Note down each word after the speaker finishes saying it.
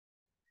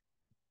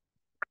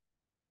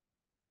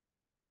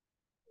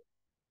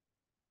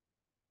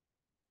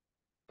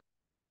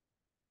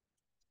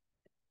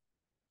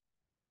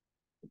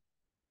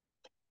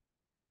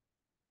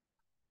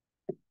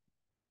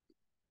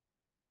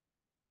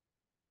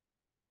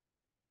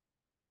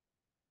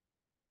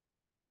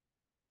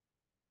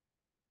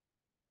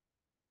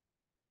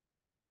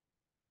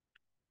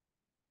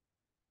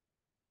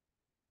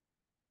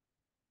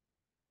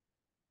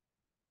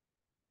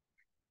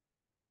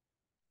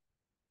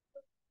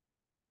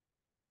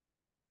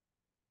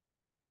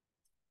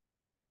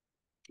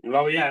ल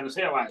अब यहाँ हेर्नुहोस्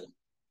है अब आज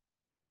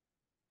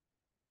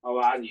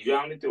आज हिजो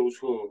आउने त्यो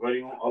उसको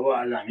गऱ्यौँ अब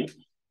आज हामी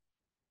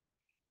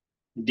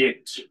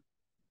डेट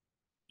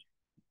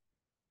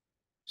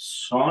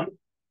सन्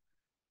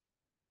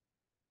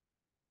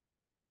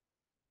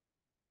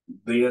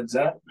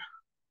 2000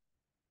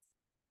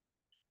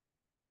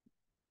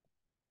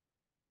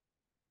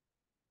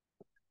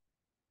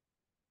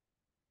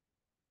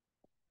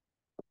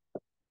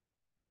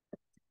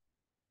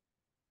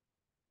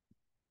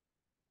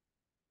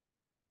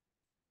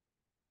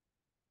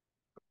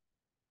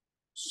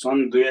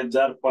 सन्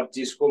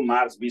 2025 को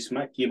मार्च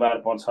 20मा के बार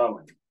पर्छ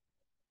भने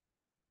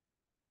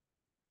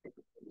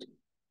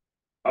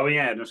अब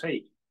यहाँ हेर्नुहोस् है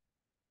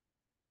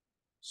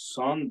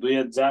सन्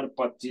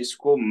 2025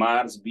 को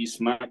मार्च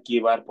 20मा के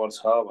बार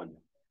पर्छ भने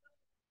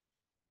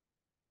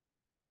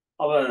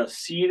अब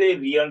सिधै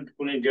रियल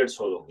कुनै डेट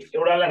सोधौ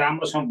एउटालाई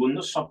राम्रोसँग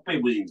बुझ्नु सबै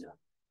बुझिन्छ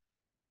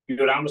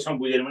यो राम्रोसँग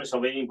बुझेन भने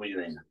सबै नै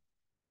बुझिँदैन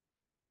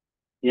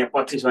यहाँ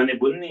 25 भने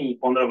बुझ्ने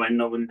 15 भने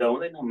नबुझ्ने त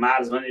हुँदैन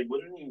मार्च भने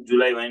बुझ्ने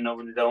जुलाई भने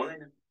नबुझ्ने त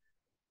हुँदैन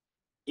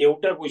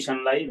एउटा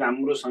क्वेसनलाई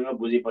राम्रोसँग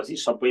बुझेपछि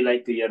सबैलाई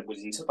क्लियर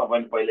बुझिन्छ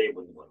तपाईँले पहिल्यै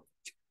बुझ्नु पर्यो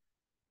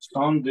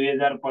सन्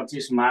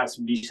 2025 मार्च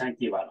 20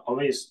 के बार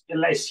अब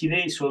यसलाई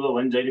सिधै सोध्यो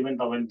भने जहिले पनि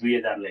तपाईँले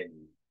 2000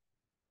 ल्याइदिनु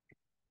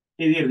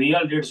यदि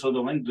रियल डेट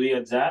सोध्यो भने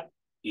 2000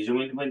 हिजो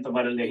मैले पनि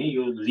तपाईँलाई लेखेँ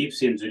यो लिप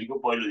सेन्चुरीको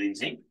पहिलो दिन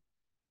चाहिँ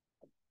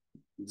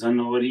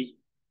जनवरी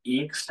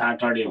 1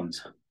 सैटरडे हुन्छ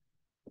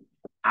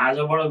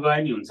आजबाट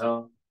गए नि हुन्छ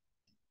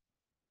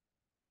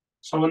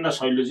सबभन्दा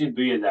सहिलो चाहिँ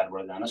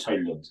 2000बाट जान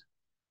सहिलो हुन्छ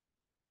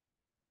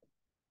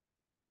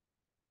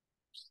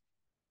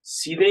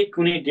सिधै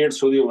कुनै डेट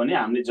सोध्यो भने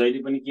हामीले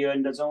जहिले पनि के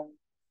गरिरहेछौँ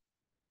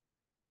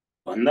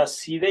भन्दा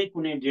सिधै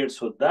कुनै डेट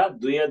सोद्धा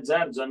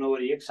 2000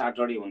 जनवरी 1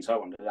 सैटरडे हुन्छ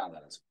भनेर जाँदो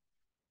रहेछ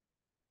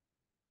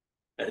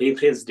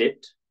रेफरेन्स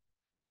डेट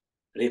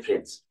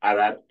रेफरेन्स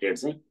आधार डेट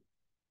चाहिँ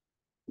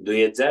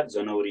 2000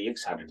 जनवरी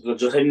 1 सैटरडे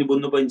जसरी नि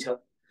बुझ्नु पनि छ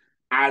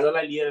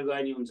आजलाई लिएर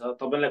गए नि हुन्छ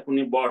तपाईँलाई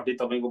कुनै बर्थडे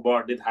तपाईँको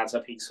बर्थडे थाहा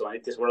छ फिक्स भने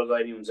त्यसबाट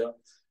गए नि हुन्छ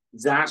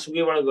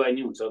जहाँसुकैबाट गए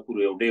नि हुन्छ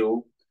कुरो एउटै हो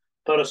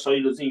तर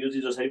सहिलो चाहिँ यो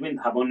चाहिँ जसरी पनि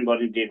थाहा पाउनु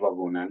पर्ने डेट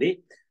भएको हुनाले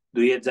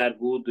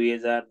 2000को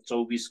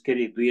 2024 के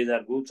अरे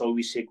 2000को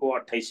 2400को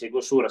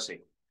 2800को 1600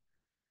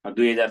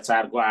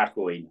 2004को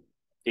 8को होइन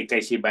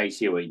 2100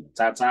 2200 होइन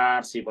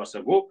 400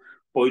 वर्षको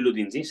पहिलो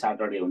दिन चाहिँ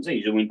सैटरडे हुन्छ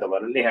हिजो मैले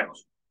तपाईँहरूलाई लेखाएको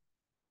छु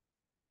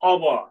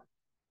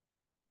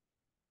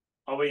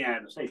अब यहाँ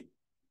हेर्नुहोस् है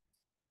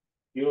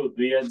यो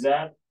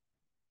 2000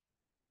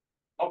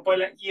 अब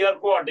पहिला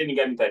इयरको अड्डे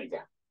निकाल्ने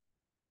तरिका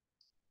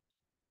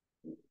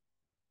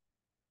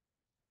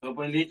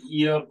तपाईँले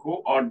इयरको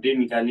अड्डे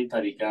निकाल्ने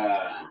तरिका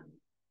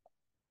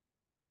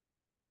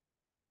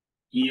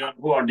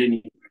इयरको अड्डे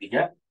निकाल्ने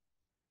तरिका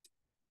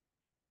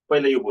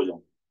पहिला यो बुझौँ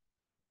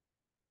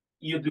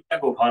यो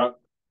दुईटाको फरक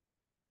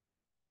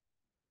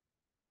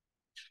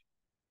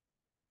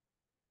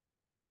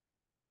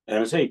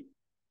हेर्नुहोस् है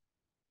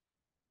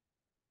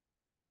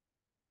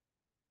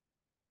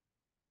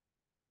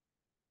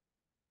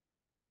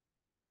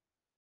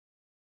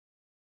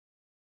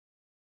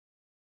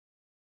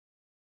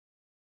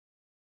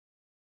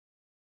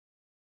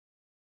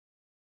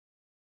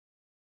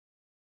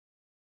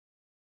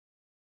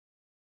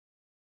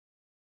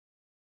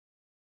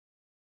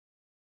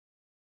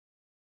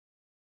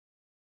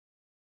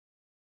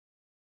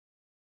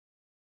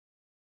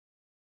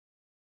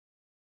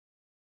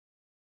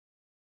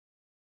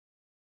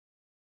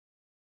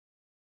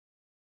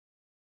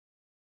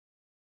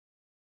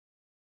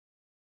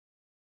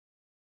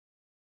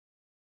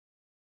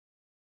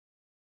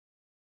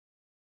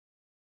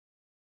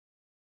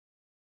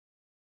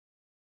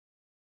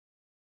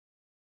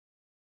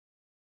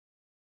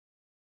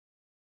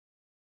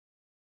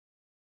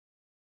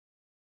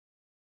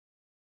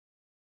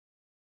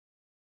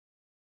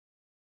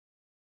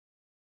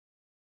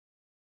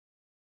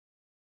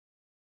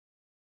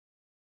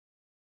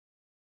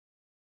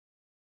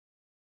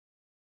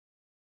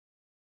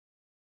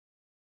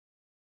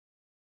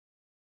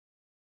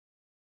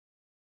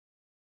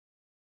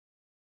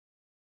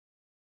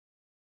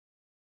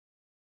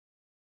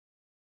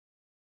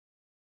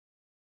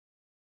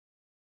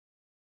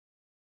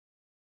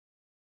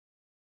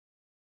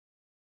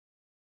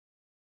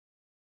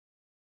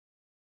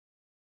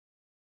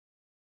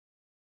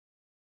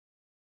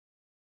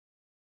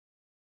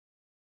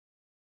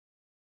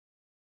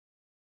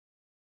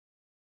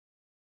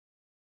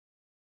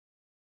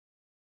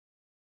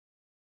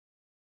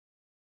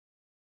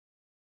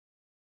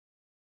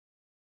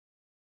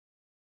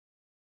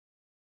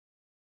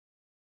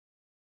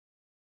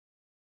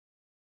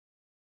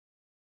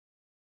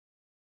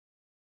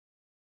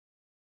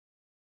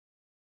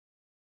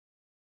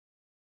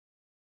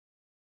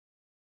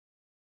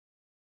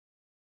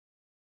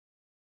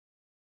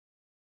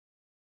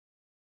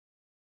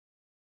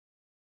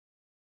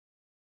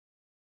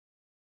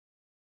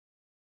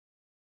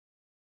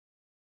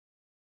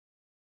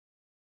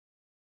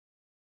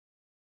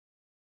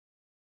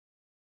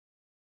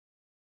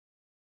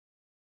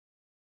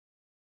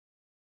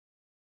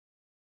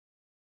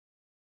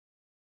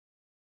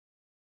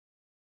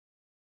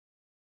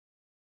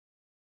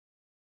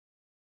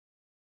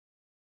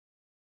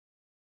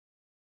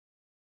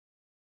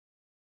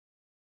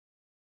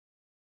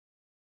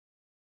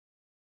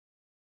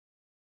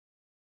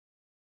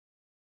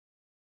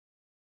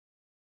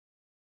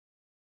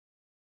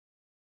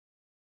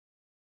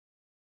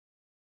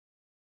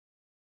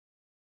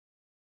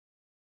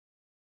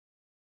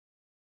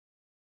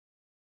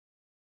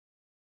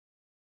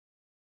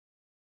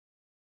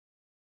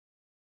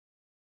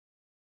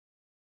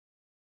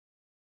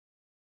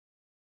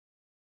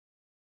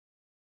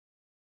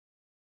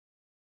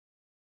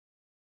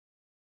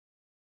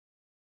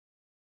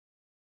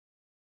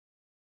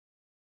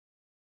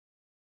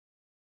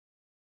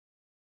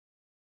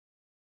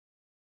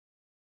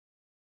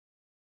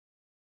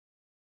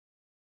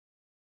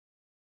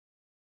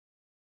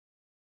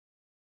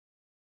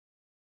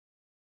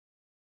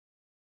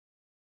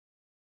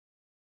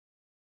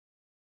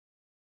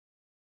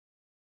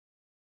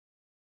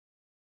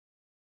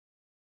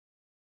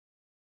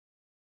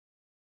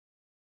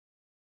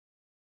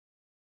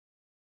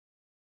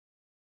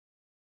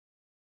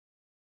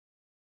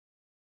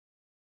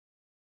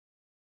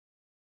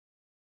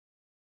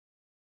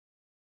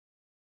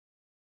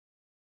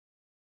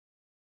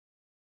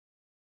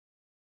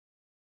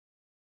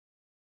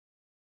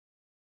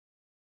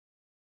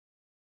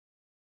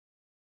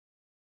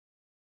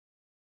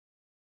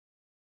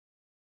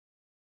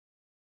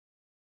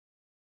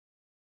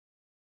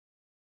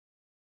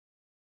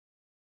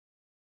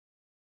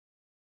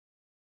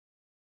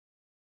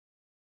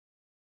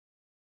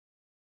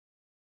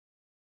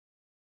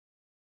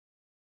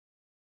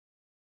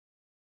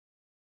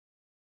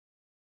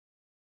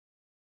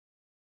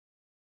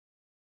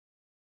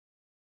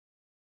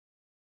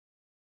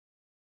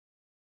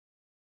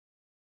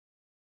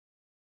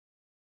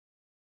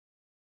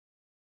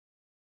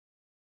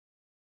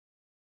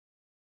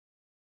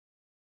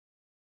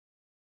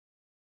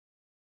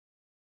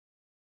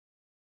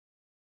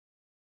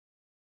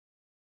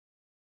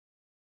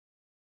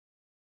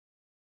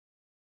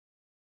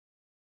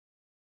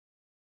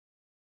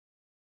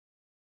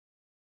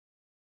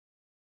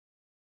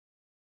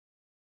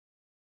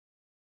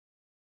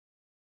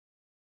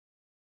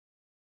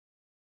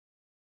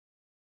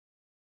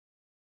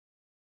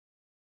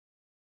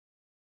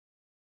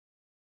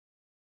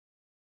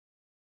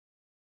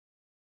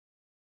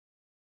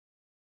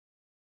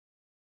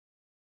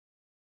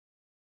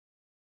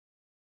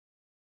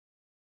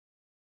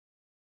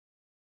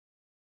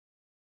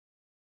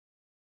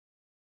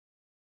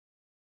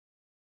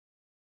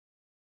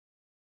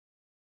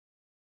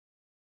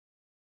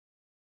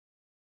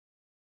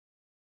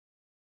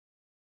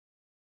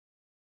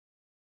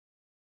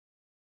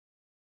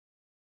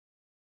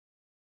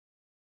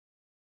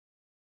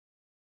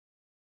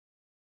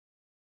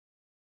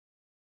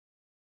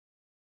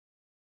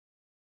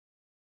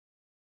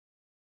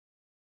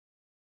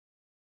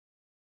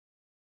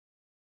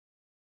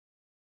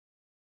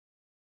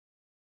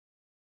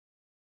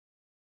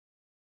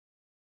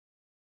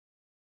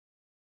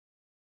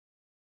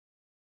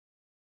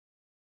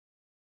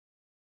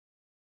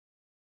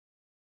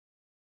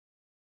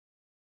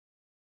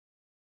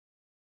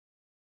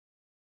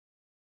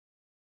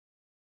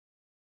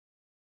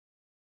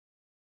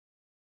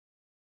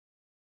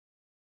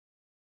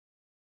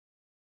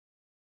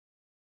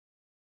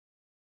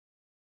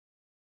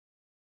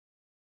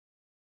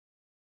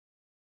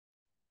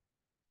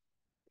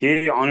के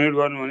अनम्युट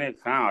गर्नु भने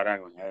कहाँ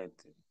हराएको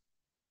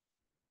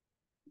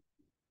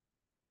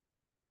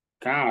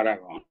कहाँ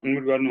हराएको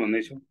अनम्युट गर्नु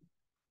भन्दैछु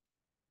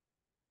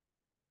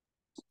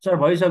सर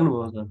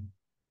भइसक्नुभयो सर।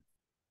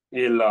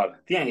 ए ल ल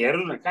त्यहाँ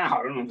हेर्नु न कहाँ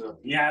हराउनुहुन्छ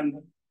यहाँ आउनु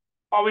त।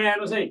 अब यहाँ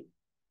हेर्नुहोस् है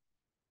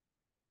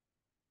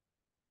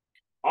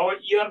अब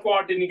इयरको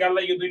अड्डी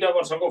निकाल्दा यो 2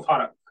 वर्षको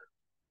फरक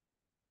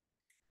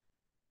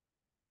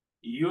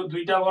यो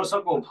 2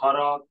 वर्षको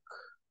फरक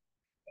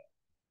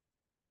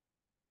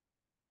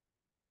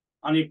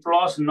अनि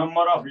plus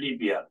number of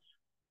lip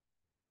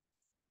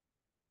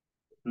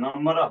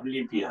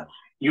year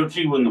यो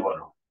ट्रिक बुझ्नु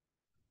पर्यो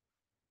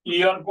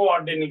इयरको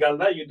अड्डी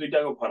निकाल्दा यो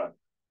 2टाको फरक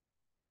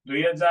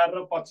 2000 र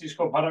 25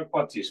 को फरक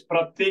 25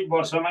 प्रत्येक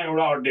वर्षमा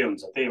एउटा अड्डे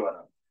हुन्छ त्यही भएर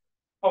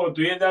अब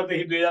 2000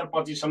 देखि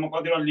 2025 सम्म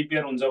कतिवटा लिप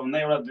इयर हुन्छ भन्दा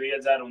एउटा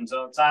 2000 हुन्छ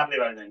 4 ले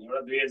भाग जाने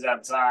एउटा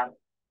 2004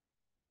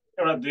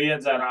 एउटा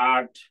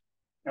 2008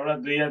 एउटा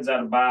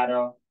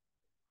 2012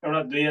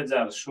 एउटा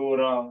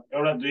 2016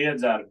 एउटा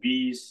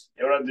 2020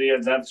 एउटा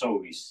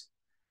 2024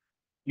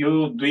 यो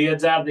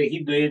 2000 देखि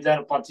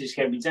 2025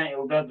 का बीचमा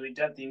एउटा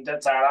दुईटा तीनटा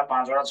चारवटा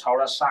पाँचवटा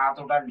छवटा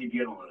सातवटा लिप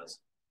इयर हुँदो रहेछ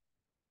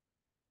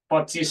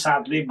 25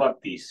 7 ले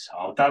 32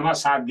 हप्तामा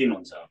 7 दिन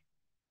हुन्छ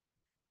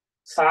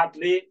 7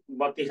 ले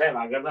 32 लाई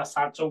भाग गर्दा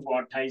 7 चौक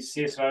 28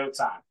 शेष रह्यो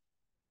 4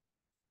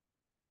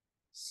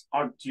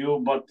 यो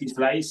 32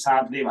 लाई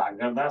 7 ले भाग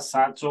गर्दा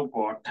 7 चौक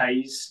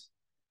 28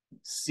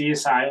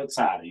 शेष आयो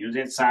 4 यो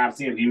चाहिँ 4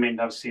 चाहिँ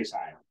रिमाइन्डर शेष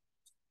आयो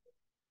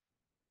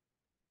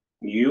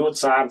यो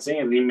 4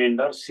 चाहिँ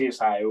रिमाइन्डर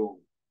शेष आयो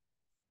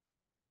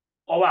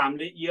अब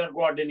हामीले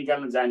इयरको अड्डे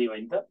निकाल्न जाने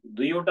भयो नि त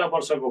दुईवटा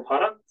वर्षको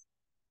फरक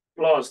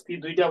प्लस ती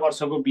 2टा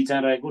वर्षको बीचमा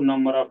रहेको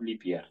नम्बर अफ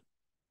लिप इयर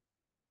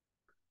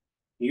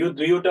यो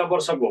दुईवटा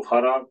वर्षको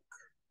फरक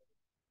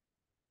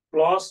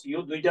प्लस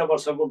यो 2टा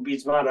वर्षको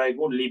बीचमा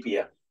रहेको लिप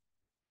इयर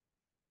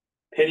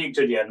फेरि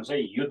एकचोटि हेर्नुहोस् है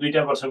यो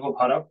 2टा वर्षको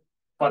फरक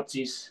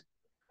 25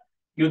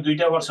 यो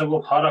 2टा वर्षको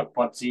फरक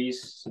 25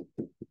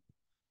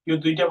 यो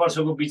 2टा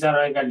वर्षको बीचमा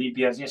रहेका लिप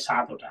इयर चाहिँ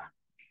 7वटा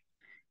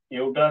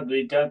एउटा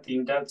दुईटा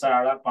तीनटा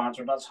चारवटा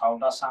पाँचवटा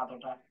छवटा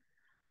सातवटा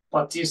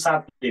 25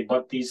 7 ले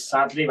 32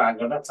 7 ले भाग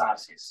गर्दा 4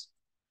 शेष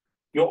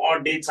यो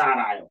अड्डे 4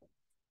 आयो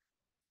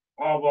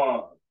अब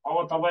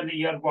तपाईले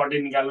इयरको अड्डे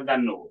निकाल्न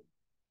जान्नुभयो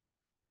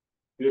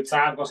यो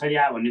 4 कसरी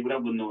आयो भन्ने कुरा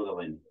बुझ्नुभयो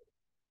तपाईले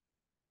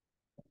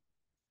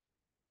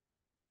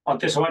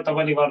त्यसो भए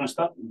तपाईले गर्नुहोस् त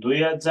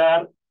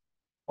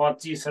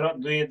 2025 र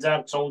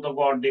 2014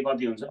 को अड्डे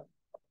कति हुन्छ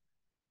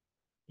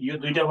यो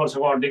 2टा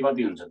वर्षको अड्डे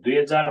कति हुन्छ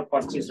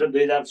 2025 र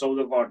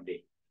 2014 को अड्डे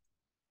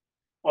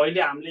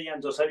अहिले हामीले यहाँ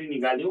जसरी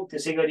निकाल्यौ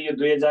त्यसैगरी यो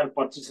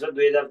 2025 र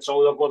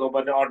 2014 को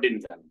तपाईले अड्डे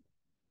निकाल्नु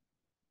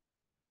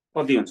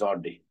कति हुन्छ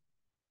अड्डे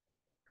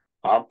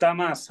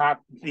हप्तामा 7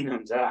 दिन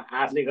हुन्छ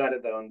 8 ले गरे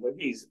त हुन्छ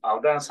कि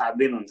हप्तामा 7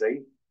 दिन हुन्छ कि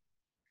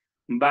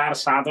 12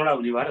 7वटा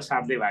हुने भएर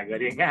 7 ले भाग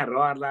गरे कहाँ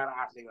रहर लाएर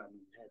 8 ले गर्नु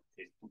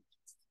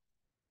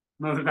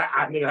नत्र त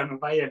 8 ले गर्नु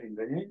पाइहालिन्छ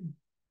नि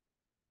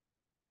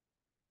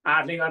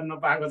 8 ले गर्न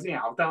पाएको चाहिँ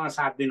हप्तामा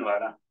 7 दिन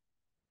भएर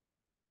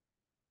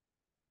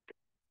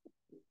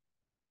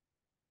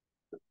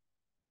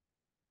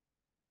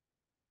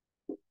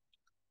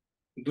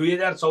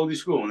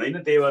 2024 को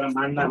हुँदैन त्यही भएर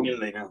मान्दा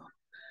मिल्दैन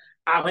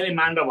आफैले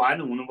मान्दा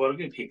भएन हुनु पर्यो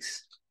कि फिक्स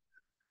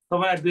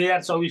तपाईलाई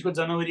 2024 को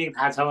जनवरी 1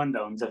 थाहा छ भने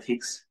त हुन्छ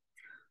फिक्स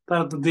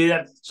तर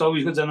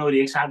 2024 को जनवरी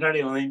 1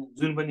 सैटरडे हुँदैन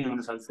जुन पनि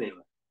हुन सक्छ त्यही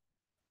भएर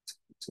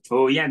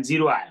हो यहाँ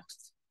 0 आयो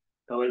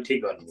तपाईले ठीक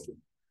गर्नुभयो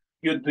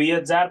यो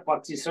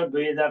 2025 र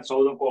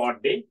 2014 को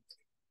अड्डे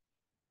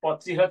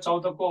 25 र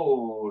 14 को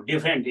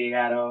डिफरेन्ट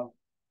 11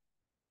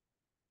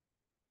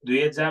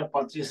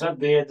 2025 र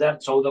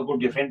 2014 को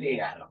डिफरेन्ट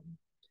 11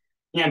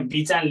 यहाँ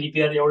बीचमा लिप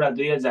इयर एउटा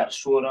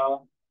 2016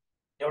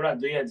 एउटा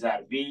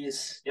 2020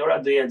 एउटा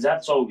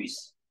 2024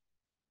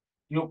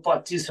 यो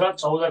 25 र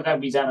 14 का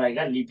बीचमा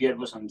रहेका लिप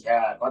इयरको संख्या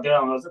कतिवटा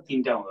हुँदो रहेछ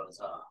 3टा हुँदो रहेछ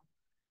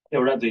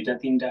एउटा दुईटा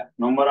तीनटा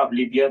नम्बर अफ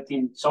लिप इयर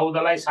 3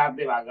 14 लाई 7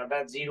 ले भाग गर्दा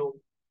 0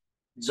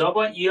 जब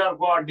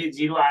इयरको अड्डे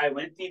 0 आयो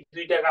भने ती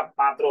 2टाका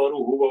पात्रहरू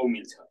हुबहु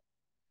मिल्छ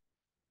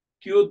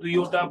त्यो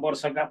दुईवटा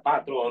वर्षका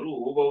पात्रहरू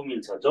हुबहु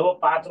मिल्छ जब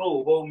पात्र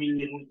हुबहु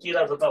मिल्ने रुल के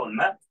रहेछ त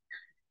भन्दा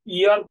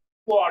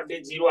इयरको अड्डे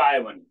 0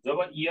 आयो भने जब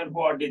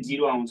इयरको अड्डे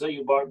 0 आउँछ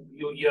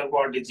यो इयरको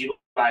अड्डे 0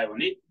 आयो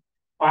भने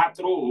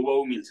पात्र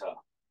हुबहु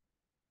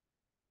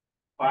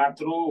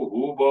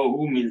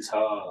मिल्छ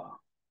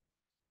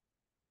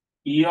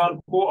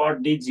इयरको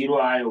अड्डे 0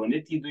 आयो भने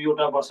ती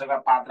दुईवटा वर्षका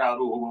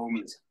पात्रहरू हुबहु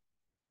मिल्छ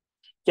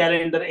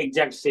क्यालेन्डर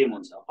एक्ज्याक्ट सेम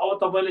हुन्छ अब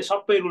तपाईले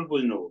सबै रुल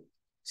बुझ्नुभयो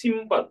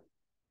सिम्पल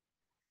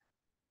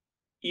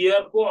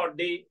इयरको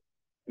अड्डे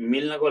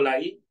मिल्नको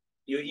लागि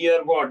यो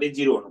इयरको अड्डे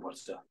 0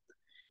 हुनुपर्छ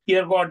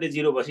इयरको अड्डे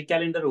 0 भएपछि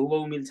क्यालेन्डर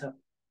हुबहु मिल्छ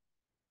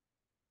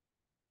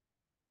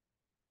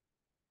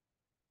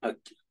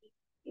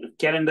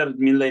क्यालेन्डर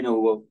मिल्दैन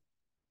हुबहु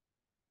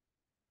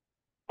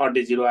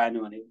अड्डे 0 आएन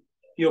भने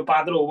यो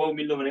पात्र हुबहु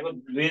मिल्नु भनेको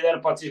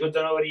 2025 को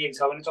जनवरी 1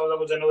 छ भने 14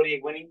 को जनवरी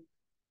 1 पनि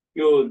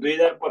यो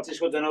 2025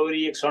 को जनवरी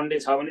 1 सन्डे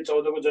छ भने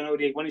 14 को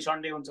जनवरी 1 पनि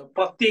सन्डे हुन्छ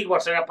प्रत्येक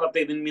वर्षका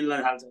प्रत्येक दिन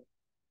मिल्न थाल्छ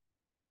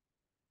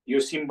यो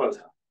सिम्पल छ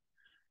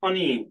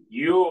अनि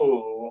यो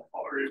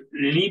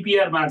लिप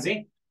इयरमा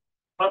चाहिँ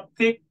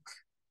प्रत्येक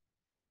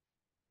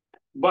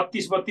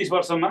 32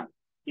 वर्षमा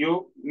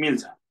यो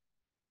मिल्छ।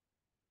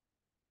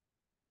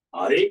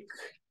 हरेक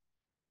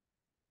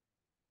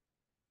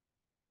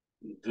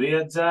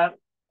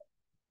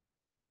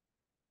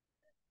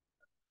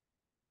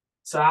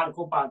 2004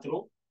 को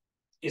पात्रो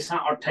यसमा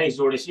 28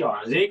 जोडेपछि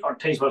हरेक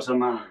 28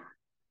 वर्षमा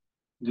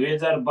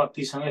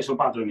 2032 सँग यसको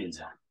पात्रो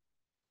मिल्छ।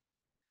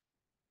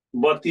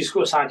 32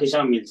 को 60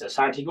 सम्म मिल्छ,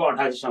 60 को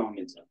 88 सम्म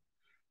मिल्छ।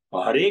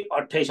 हरेक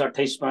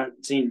 28 मा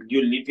चाहिँ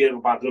यो लिप इयरको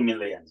पात्रो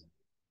मिल्दै जान्छ।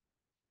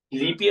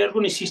 लिप इयरको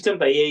नि सिस्टम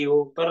त यही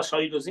हो, तर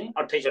सजिलो चाहिँ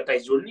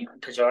 28 जोड्ने,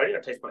 28 अगाडि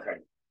 28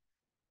 पछाडि।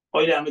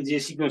 अहिले हामीले जे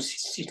सिक्यौँ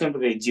सिस्टम त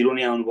जिरो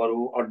नै आउनु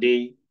पर्यो, अड्डे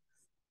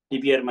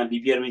लिप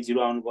इयरमै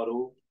 0 आउनु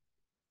पर्यो,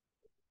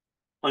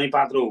 अनि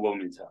पात्रो हुबहु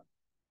मिल्छ।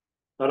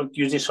 तर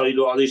त्यो चाहिँ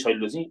सजिलो, अझै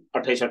सजिलो चाहिँ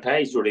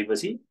 28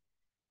 जोडेपछि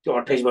त्यो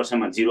 28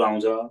 वर्षमा 0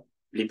 आउँछ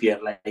लिप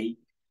इयरलाई।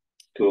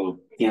 त्यो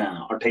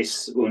त्यहाँ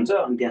 28 हुन्छ,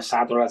 अनि त्यहाँ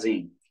 7 वटा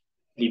चाहिँ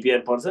लिप इयर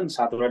पर्छन्।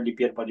 7 वटा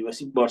लिप इयर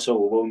परेपछि वर्ष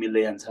हुबहु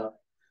मिल्दै जान्छ।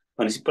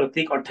 भनेपछि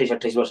प्रत्येक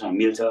 28 वर्षमा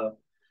मिल्छ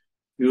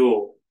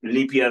यो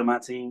लिप इयरमा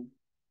चाहिँ।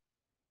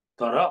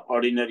 तर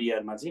अर्डिनरी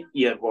इयरमा चाहिँ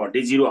इयरको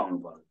अड्डे 0 आउनु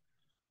पर्यो।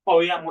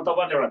 अब यहाँ म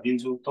तपाईँलाई एउटा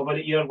दिन्छु,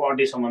 तपाईँले इयरको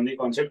अड्डे सम्बन्धी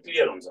कन्सेप्ट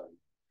क्लियर हुन्छ।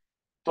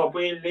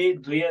 तपाईँले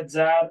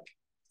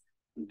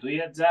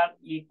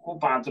 2001 को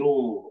पात्रो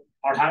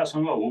 18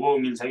 सँग हुबहु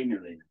मिल्छ कि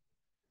मिल्दैन?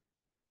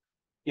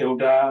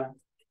 एउटा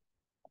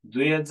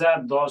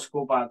 2010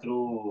 को पात्रो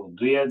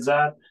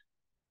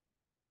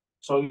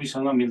 2024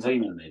 सँग मिल्छ कि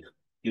मिल्दैन?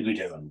 यो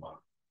दुईटा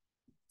गर्नुभयो।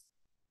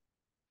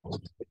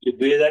 यो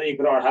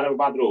 2001 र 18 को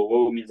पात्रो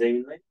हुबहु मिल्छ कि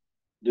मिल्दैन?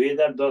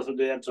 2010 र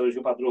 2024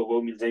 को पात्रो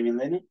हुबहु मिल्छ कि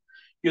मिल्दैन?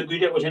 यो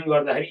दुईटा क्वेसन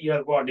गर्दाखेरि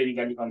इयरको अड्डे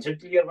निकाल्ने कन्सेप्ट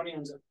क्लियर पनि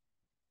हुन्छ।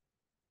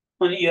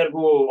 अनि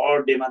इयरको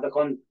अड्डेमा त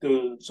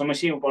त्यो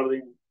समस्या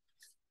पर्दैन।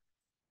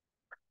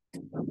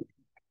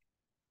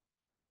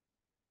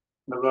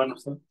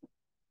 गर्नुहोस् त।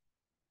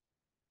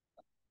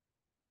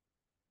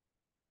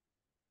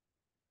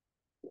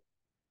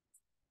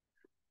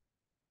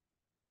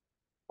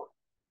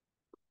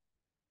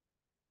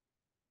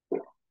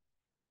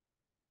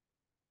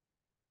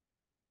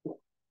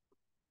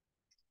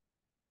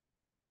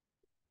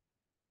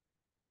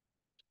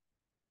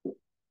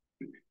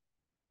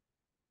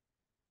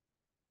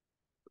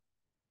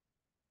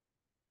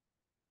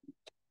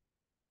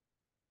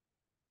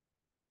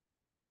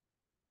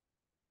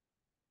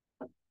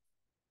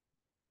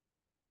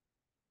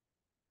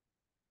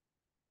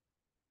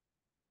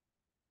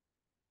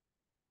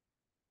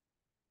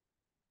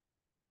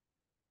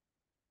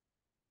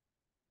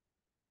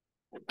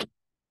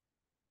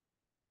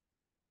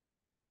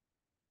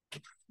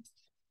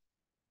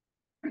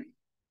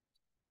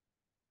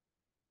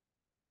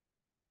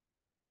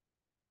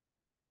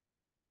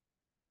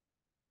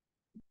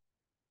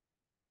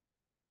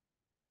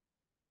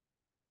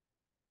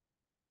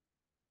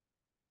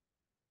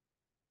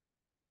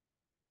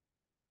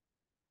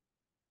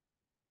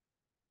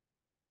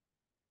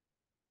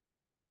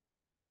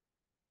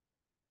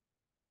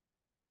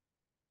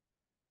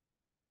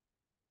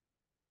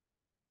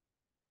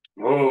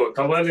 हो,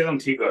 तपाईँले एकदम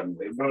ठिक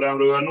गर्नुभयो, एकदम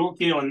राम्रो गर्नु।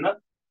 के भन्दा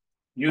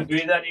यो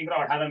 2001 र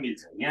 18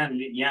 मिल्छ।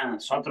 यहाँ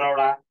 17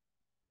 वटा,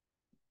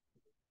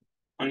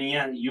 अनि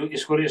यहाँ यो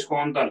यसको र यसको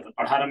अन्तर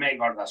 18 मा 1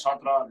 गर्दा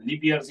 17।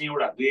 लिप इयर चाहिँ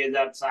एउटा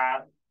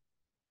 2004,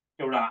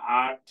 एउटा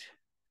 8,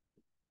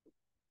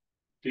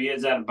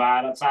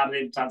 2012,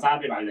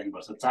 4ले भाग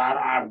जानुपर्छ। 4,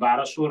 8,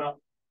 12, 16।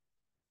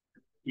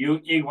 यो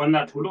 1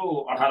 भन्दा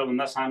ठुलो, 18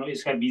 भन्दा सानो,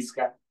 यसका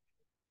बीचका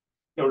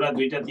एउटा,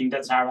 दुईटा, तीनटा,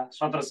 चारवटा।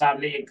 17,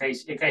 4ले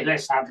 21, 21लाई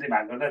 7ले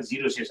भाग गर्दा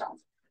 0 शेष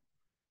आउँछ।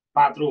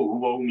 पात्रो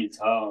हुबहु मिल्छ।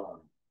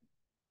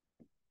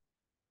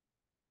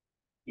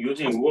 यो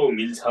चाहिँ हुबहु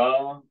मिल्छ,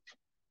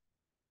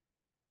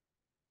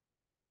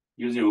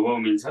 यो चाहिँ हुबहु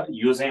मिल्छ।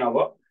 यो चाहिँ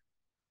अब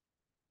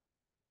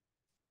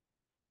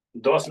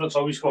 10 र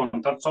 24 को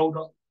अन्तर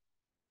 14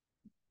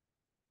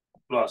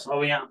 प्लस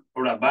अब यहाँ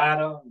एउटा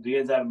 12,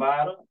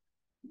 2012,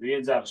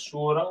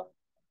 2016,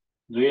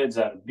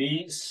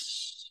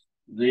 2020,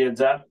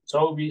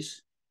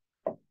 2024,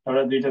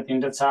 एउटा, दुईटा,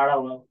 तीनटा,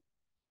 चारवटा।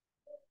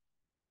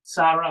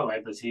 4वटा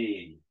भएपछि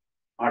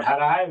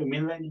 18 आयो,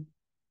 मिल्दैन।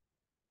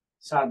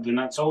 7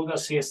 दुना 14,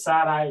 शेष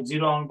 4 आयो,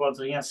 0 आउनुपर्छ।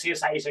 यहाँ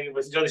शेष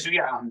आइसकेपछि जतिसुकै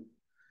आउनु,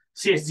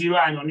 शेष 0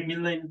 आएन भने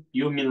मिल्दैन।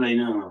 यो मिल्दैन।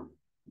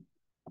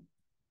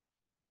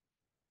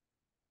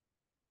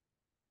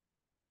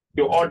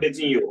 यो अड्डे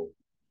चाहिँ यो हो।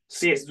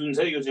 शेष जुन छ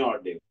यो चाहिँ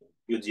अड्डे हो।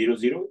 यो 0,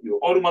 0, यो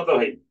अरू मतलब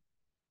होइन।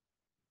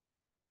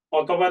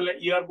 अब तपाईँहरूलाई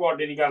इयरको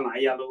अड्डे निकाल्न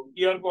आइहाल्यो,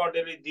 इयरको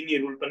अड्डेले दिने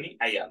रुल पनि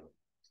आइहाल्यो।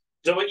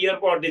 जब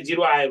इयरको अड्डे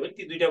 0 आयो भने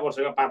ती दुईटा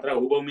वर्षका पात्रा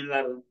हुबहु मिल्दा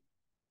रहेछन्।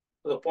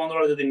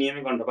 15 जति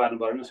नियमै कण्ठ पार्नु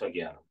परेन,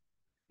 सकिहाल्यो।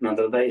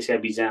 नत्र त यसका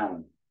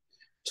बिचमा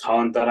 6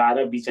 अन्तर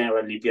आएर बिचमा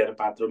एउटा लिप इयर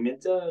पात्रो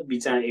मिल्छ,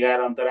 बिचमा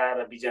 11 अन्तर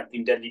आएर बिचमा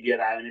 3टा लिप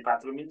इयर आयो भने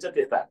पात्रो मिल्छ।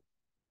 त्यस्ता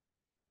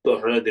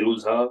 10वटा जति रुल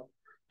छ।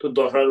 त्यो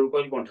 10वटा रुल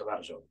कहिले कण्ठ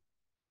पार्न सक्छ?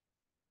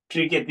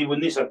 ट्रिक यति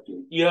बुझ्नै सक्यो,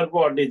 इयरको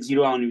अड्डे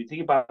 0 आउने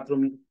बित्तिकै पात्रो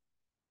मिल्छ।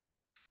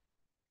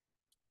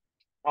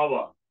 अब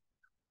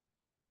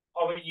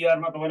अब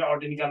इयरमा तपाईँले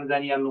अटो निकाल्न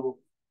जानिहाल्नुभयो।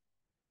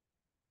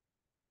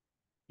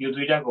 यो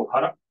दुईटाको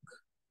फरक,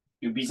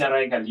 यो बिचमा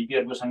रहेका लिप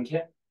इयरको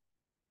संख्या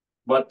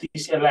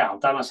 32, यसलाई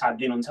हप्तामा 7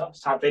 दिन हुन्छ।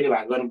 7ले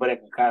भाग गर्नु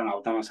परेको कारण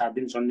हप्तामा 7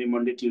 दिन, Sunday,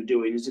 Monday, Tuesday,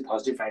 Wednesday,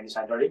 Thursday, Friday,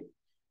 Saturday.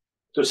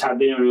 त्यो 7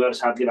 दिन गरेर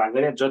 7ले भाग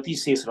गरे जति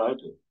शेष रह्यो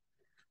त्यो।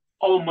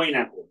 अब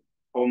महिनाको,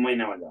 अब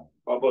महिनामा जाऊ,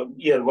 अब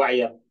इयरको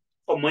आइहाल्यो।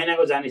 अब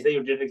महिनाको जानिस् त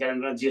यो डेट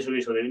क्यालेन्डरमा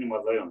जेसुकै सोधे पनि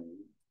मतलबै हुँदैन।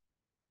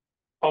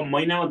 अब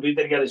महिनामा दुई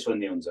तरिकाले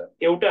सोध्ने हुन्छ,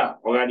 एउटा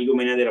अगाडिको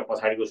महिना दिएर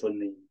पछाडिको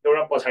सोध्ने,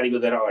 एउटा पछाडिको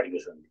दिएर अगाडिको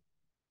सोध्ने,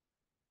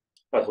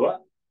 अथवा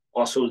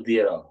असोज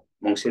दिएर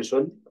मङ्सिर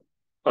सोध्ने,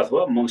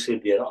 अथवा मङ्सिर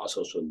दिएर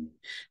असोज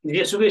सोध्ने।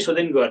 जेसुकै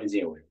सोधे नि गर्ने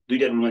चाहिँ एउटा,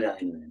 दुईटा रुलमा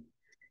जाँदैन।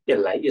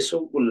 यसलाई यसो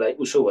उसलाई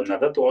उसो भन्दा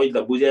त त्यो अहिले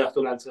त बुझे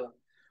जस्तो लाग्छ।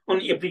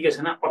 अनि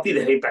एप्लिकेसनमा अति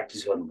धेरै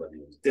प्र्याक्टिस गर्नुपर्ने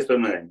हुन्छ, त्यस्तो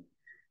नजाने।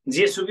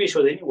 जेसुकै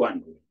सोधे नि वान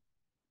रुल,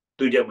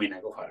 दुईटा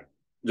महिनाको फरक,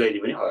 जहिले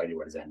पनि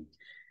अगाडिबाट जाने।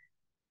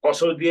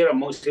 असोज दिएर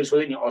मङ्सिर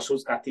सोधे नि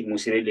असोज कार्तिक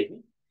मङ्सिरै लेख्ने,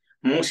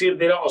 मङ्सिर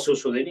दिएर असोज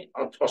सोधे नि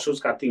असोज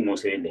कार्तिक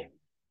मङ्सिरै लेख्ने।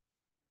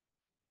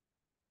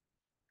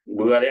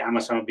 बुवाले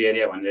आमासँग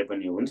बिहारिया भनेर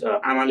पनि हुन्छ,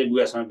 आमाले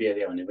बुवासँग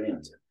बिहारिया भन्ने पनि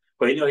हुन्छ।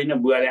 होइन होइन,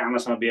 बुवाले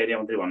आमासँग बिहारिया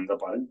मात्रै भन्नु त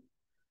परेन,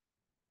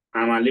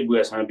 आमाले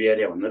बुवासँग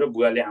बिहारिया भन्नु र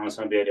बुवाले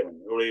आमासँग बिहारिया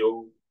भन्नु एउटै हो।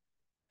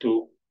 त्यो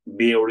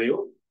बे एउटै हो,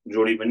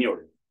 जोडी पनि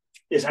एउटै।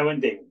 यसमा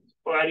पनि त्यही,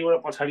 अगाडिबाट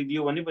पछाडि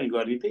दियो भने पनि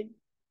गर्ने त्यही,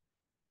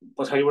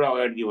 पछाडिबाट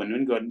अगाडि दियो भने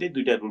पनि गर्ने त्यही,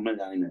 दुईटा रुलमा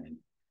जाँदैन।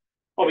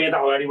 अब यहाँ त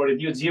अगाडिबाट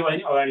दियो, जे भयो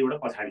नि अगाडिबाट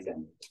पछाडि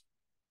जाने।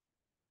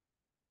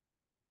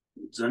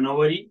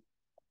 जनवरी,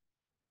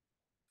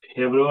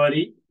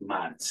 फेब्रुअरी,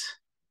 मार्च।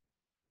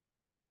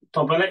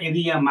 तपाईलाई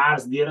यदि यहाँ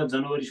मार्च दिएर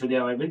जनवरी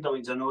सोध्या भए पनि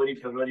तपाईँ जनवरी,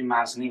 फेब्रुअरी,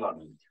 मार्च नै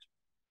गर्नुहुन्थ्यो।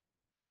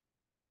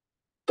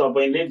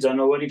 तपाईले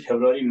जनवरी,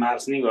 फेब्रुअरी,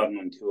 मार्च नै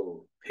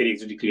गर्नुहुन्थ्यो। फेरि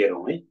एकचोटि क्लियर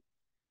हौँ है,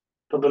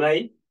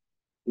 तपाईलाई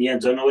यहाँ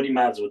जनवरी,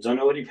 मार्च हो,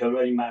 जनवरी,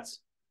 फेब्रुअरी,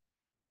 मार्च।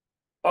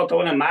 अब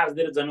तपाईँलाई मार्च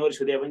दिएर जनवरी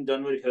सोध्या पनि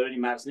जनवरी, फेब्रुअरी,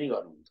 मार्च नै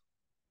गर्नुहुन्थ्यो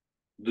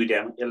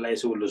दुईटामा। यसलाई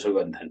यसो उल्लोसो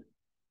गर्नु थाल्यो।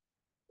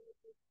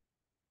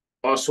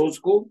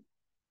 असोजको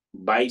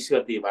 22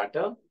 गतेबाट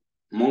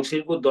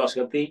मङ्सिरको 10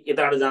 गते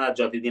यताबाट जाँदा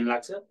जति दिन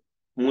लाग्छ,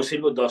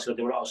 मङ्सिरको 10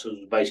 गतेबाट असोज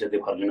 22 गते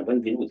फर्किन पनि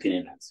दिन उति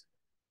नै लाग्छ,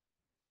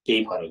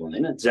 केही फरक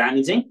हुँदैन।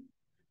 जाने चाहिँ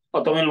अब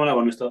तपाईँले मलाई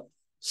भन्नुहोस् त,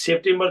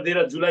 सेप्टेम्बर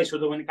दिएर जुलाई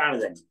सोध्यो भने कहाँ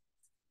जाने,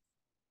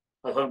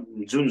 अथवा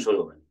जुन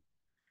सोध्यो भने,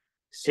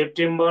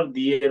 सेप्टेम्बर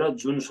दिएर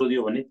जुन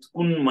सोध्यो भने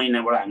कुन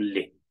महिनाबाट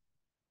हामीले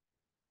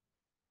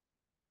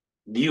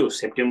दियो,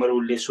 सेप्टेम्बर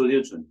उसले सोध्यो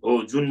जुन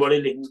हो, जुनबाटै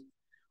लेख्नु।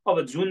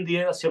 अब जुन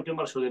दिएर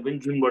सेप्टेम्बर सोध्यो पनि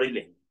जुनबाटै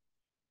लेख्नु।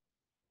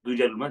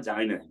 दुईटा रुलमा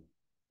जाँदैन,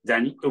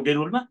 जाने एउटै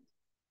रुलमा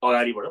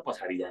अगाडिबाट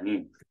पछाडि जाने।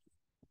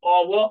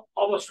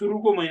 अब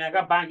सुरुको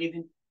महिनाका बाँकी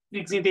दिन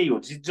ट्रिक चाहिँ त्यही हो,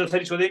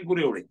 जसरी सोधे पनि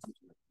कुरो एउटै,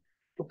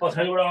 त्यो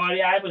पछाडिबाट अगाडि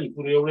आए पनि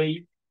कुरो एउटै।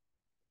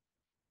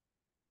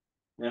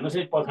 हेर्नुहोस्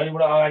है,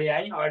 पछाडिबाट अगाडि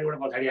आए, अगाडिबाट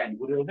पछाडि आए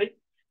कुरो एउटै।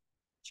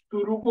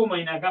 सुरुको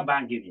महिनाका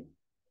बाँकी दिन,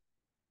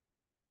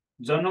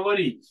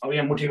 जनवरी, अब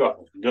यहाँ मुठी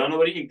गर्नु,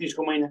 जनवरी 31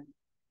 को महिना,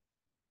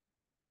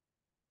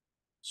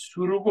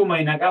 सुरुको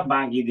महिनाका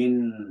बाँकी दिन,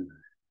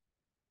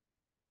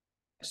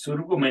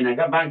 सुरुको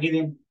महिनाका बाँकी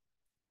दिन।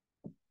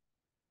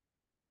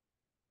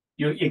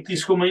 यो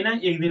 31 को महिना,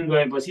 एक दिन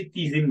गएपछि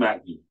 30 दिन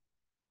बाँकी।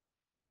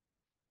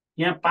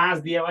 यहाँ 5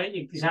 दिया भाइ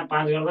 31 मा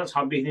 5 गर्दा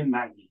 26 दिन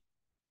बाँकी।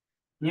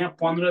 यहाँ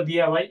 15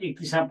 दिया भाइ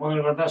 31 मा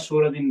 15 गर्दा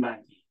 16 दिन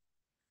बाँकी।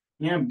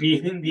 यहाँ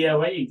 20 दिन दिया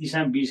भाइ 31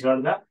 मा 20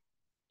 गर्दा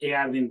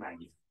 11 दिन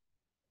बाँकी।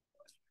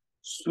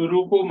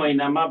 सुरुको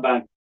महिनामा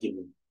बाँकी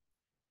दिन,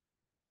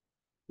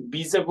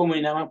 बीचको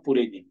महिनामा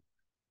पुरै दिन।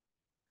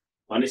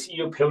 भनेपछि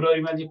यो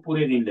फेब्रुअरीमा चाहिँ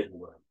पुरै दिन लेख्नु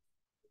पर्यो,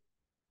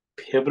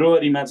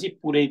 फेब्रुअरीमा चाहिँ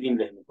पुरै दिन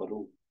लेख्नु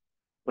पर्यो।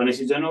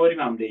 भनेपछि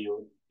जनवरीमा हामीले यो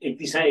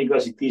 31 मा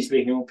 1 30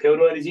 लेख्यौँ,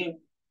 फेब्रुअरी चाहिँ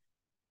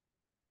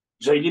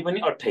जहिले पनि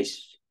 28,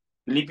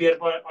 लिप इयर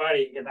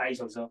अगाडि यता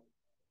आइसक्छ।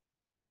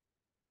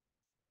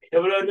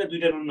 फेब्रुअरीमा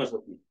दुईटा रुल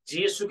नसोध्ने,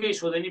 जेसुकै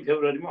सोधे नि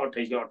फेब्रुअरीमा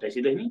 28 के 28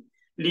 लेख्ने,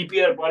 लिप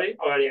इयर परे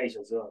अगाडि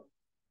आइसक्छ,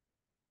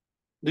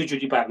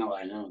 दुईचोटि पार्न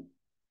भएन।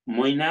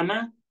 महिनामा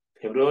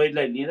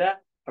फेब्रुअरीलाई लिँदा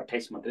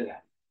 28 मात्रै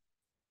राख्ने।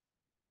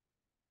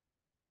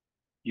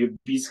 यो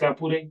बीचका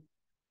पुरै,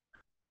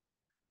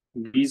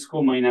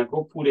 बीचको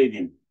महिनाको पुरै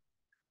दिन,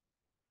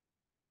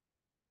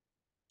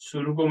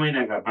 सुरुको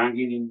महिनाका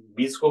बाँकी दिन,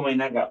 बीचको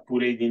महिनाका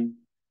पुरै दिन,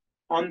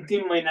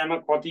 अन्तिम महिनामा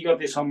कति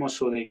गतेसम्म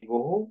सोधेको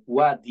हो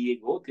वा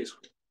दिएको हो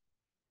त्यसको।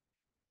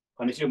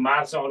 भनेपछि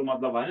मार्च अरू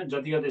मतलब भएन,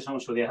 जति गतेसम्म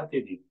सोधेको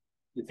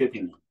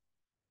त्यति नै,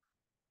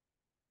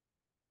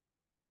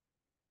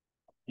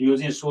 यो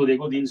चाहिँ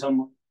सोधेको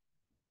दिनसम्म।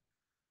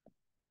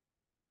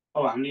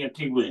 अब हामीले यहाँ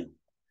ठिक बुझ्यौँ,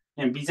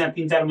 यहाँ बिचमा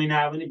 3-4 महिना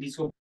आयो भने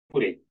बिचको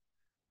पुरै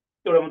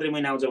एउटा मात्रै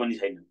महिना आउँछ भन्ने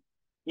छैन।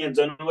 यहाँ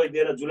जनवरी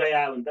दिएर जुलाई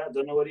आयो भने त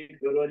जनवरी,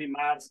 फेब्रुअरी,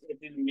 मार्च,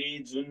 अप्रिल, मे,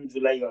 जुन,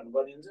 जुलाई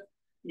गर्नुपर्ने हुन्छ।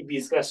 यी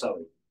बिचका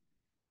सबै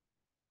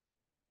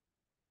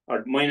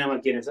महिनामा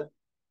के रहेछ,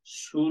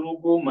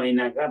 सुरुको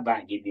महिनाका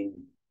बाँकी दिन,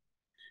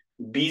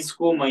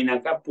 बीचको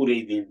महिनाका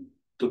पुरै दिन।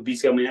 त्यो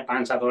बीचका महिना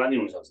 5-7 वटा नि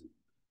हुन सक्छ,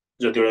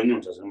 जतिवटा नि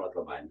हुन सक्छ,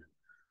 मतलब भएन।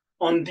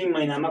 अन्तिम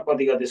महिनामा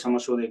कति गतेसम्म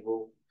सोधेको,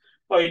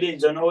 अहिले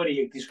जनवरी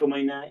 31 को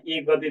महिना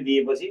 1 गते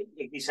दिएपछि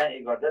 31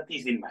 1 गर्दा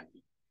 30 दिन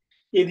बाँकी।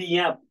 यदि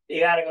यहाँ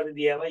 11 गते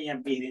दिए भए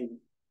यहाँ 20 दिन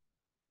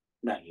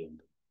बाँकी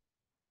हुन्छ।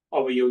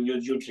 अब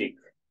यो ट्रिक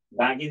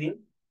बाँकी दिन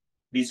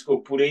बीचको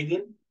पुरै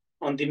दिन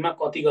अन्तिममा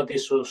कति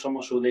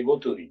गतेसम्म सोधेको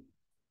त्यो दिन।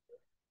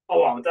 अब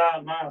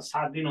हप्तामा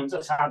 7 दिन हुन्छ,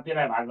 7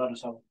 ले भाग गर्न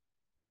सक्छ।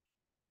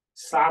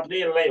 7 ले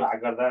यसलाई भाग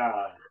गर्दा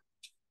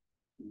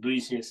 2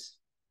 शेष,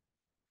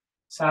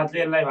 7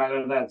 ले यसलाई भाग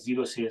गर्दा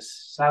 0 शेष,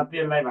 7 ले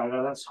यसलाई भाग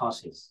गर्दा 6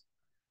 शेष,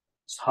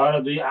 6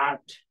 र 2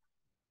 8।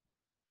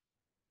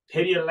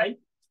 फेरि यसलाई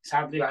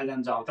 7 ले भाग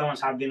जान्छ, हप्तामा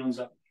 7 दिन हुन्छ।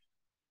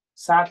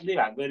 7 ले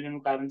भाग गरिनु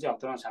कारण चाहिँ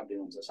हप्तामा 7 दिन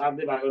हुन्छ। 7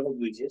 ले भाग गर्दा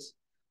 2 शेष,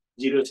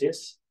 0 शेष,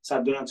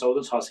 7 दुना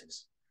 14, 6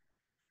 शेष।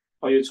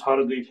 अब यो 6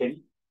 र 2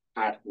 फेरि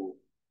 8 पुग्यो,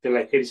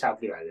 त्यसलाई फेरि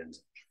 7 ले भाग जान्छ।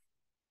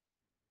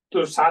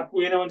 त्यो 7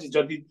 पुगेन भने चाहिँ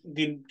जति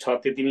दिन छ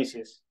त्यति नै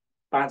शेष।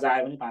 5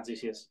 आयो भने 5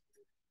 शेष।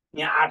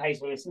 यहाँ 8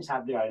 आइसकेपछि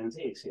 7 ले भाग जान्छ,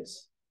 1 शेष।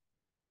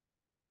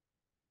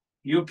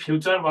 यो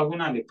फ्युचर भएको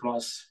हुनाले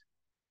प्लस,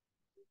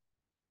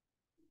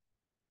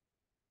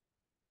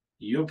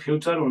 यो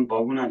फ्युचर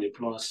भएको हुनाले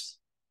प्लस,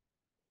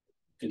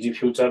 यो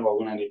फ्युचर भएको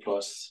हुनाले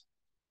प्लस।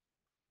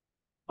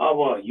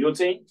 अब यो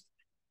चाहिँ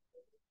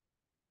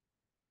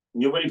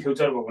यो पनि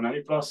फ्युचर भएको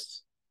हुनाले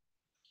प्लस।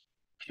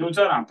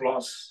 फ्युचरमा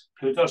प्लस,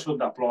 फ्युचर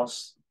सोध्दा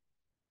प्लस,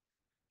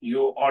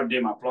 यो अड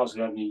डेमा प्लस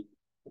गर्ने,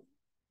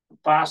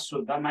 पास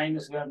सोध्दा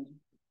माइनस गर्ने।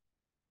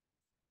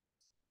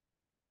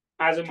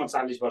 आज म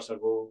 40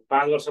 वर्षको,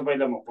 5 वर्ष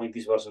पहिला म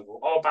 35 वर्षको,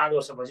 अब 5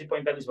 वर्षपछि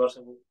 45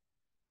 वर्षको।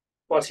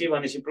 पछि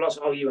भनेपछि प्लस,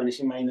 अघि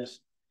भनेपछि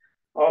माइनस।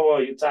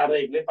 अब यो 4 र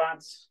 1 ले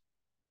 5,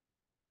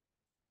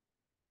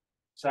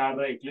 4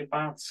 र 1 ले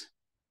 5,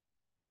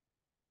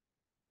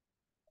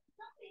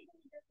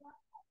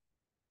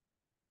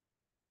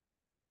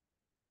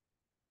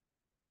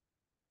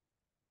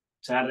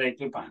 4 र 1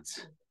 ले 5,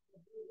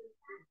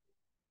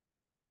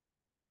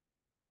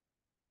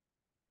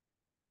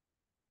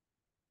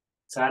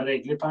 4 र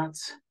 1 ले 5,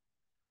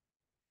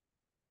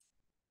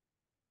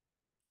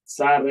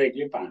 4 र 1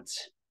 ले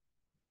 5,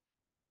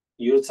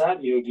 यो 4,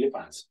 यो 1 ले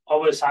 5।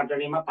 अब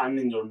सैटरडेमा 5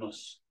 दिन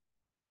जोड्नुहोस्।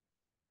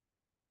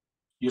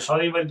 यो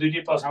सधैँभरि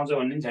दुईटै प्लस आउँछ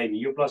भन्ने पनि छैन।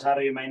 यो प्लस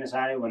आएर यो माइनस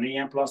आयो भने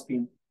यहाँ प्लस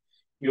 3,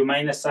 यो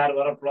 -4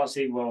 भएर प्लस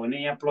 1 भयो भने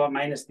यहाँ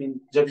प्लस -3,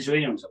 जतिसुकै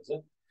नै हुनसक्छ।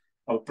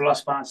 अब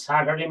प्लस 5,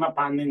 सैटरडेमा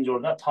 5 दिन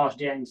जोड्दा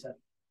थर्सडे आइन्छ।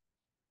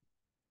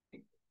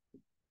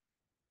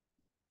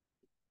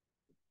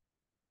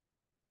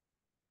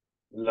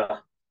 ल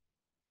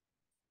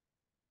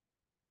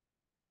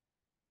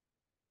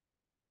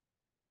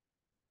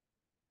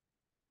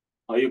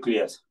यो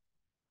क्लियर छ।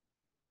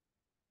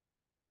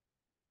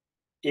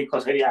 एक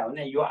कसरी आयो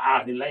भने यो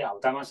 8 दिनलाई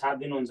हप्तामा 7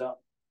 दिन हुन्छ।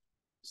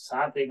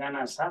 7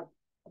 एकाना 7,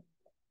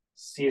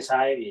 शेष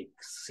आयो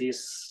 1 शेष,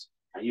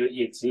 यो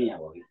 1 चाहिँ यहाँ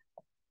भयो।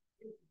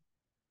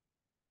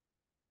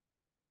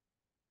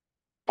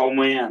 अब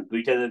म यहाँ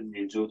दुईटा जति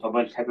दिन्छु,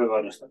 तपाईँले ठ्याक्क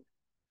गर्नुहोस् त।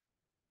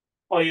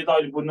 अब यो त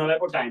अहिले बुझ्नलाई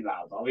पो टाइम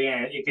लाग्यो त। अब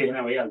यहाँ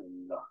एकैछिन भइहाल्छ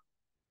नि ल।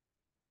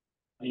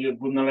 यो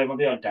बुझ्नलाई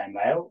मात्रै अलि टाइम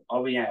लाग्यो।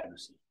 अब यहाँ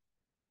हेर्नुहोस्,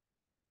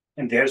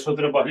 धेरै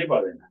सोधेर बस्नै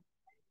पर्दैन।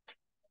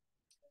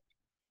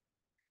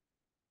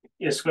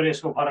 यसको र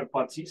यसको फरक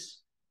 25,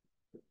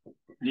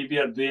 लिप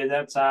इयर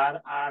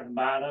 2004, 8,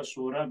 12,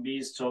 16,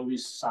 20,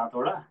 24, 7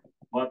 वटा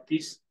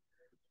 32।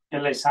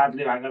 यसलाई 7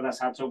 ले भाग गर्दा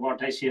 7 चौको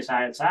 28, शेष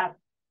आयो 4,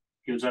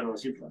 फ्युचर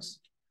होस् प्लस।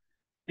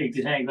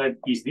 31 1 गए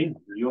 30 दिन,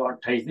 यो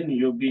 28 दिन,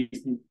 यो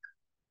 20 दिन।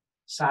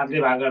 7 ले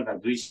भाग गर्दा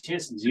 2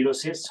 शेष, 0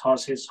 शेष, 6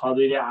 शेष, 6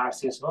 2 ले 8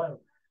 शेष भयो।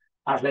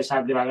 8 लाई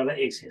 7 ले भाग गर्दा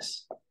 1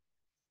 शेष।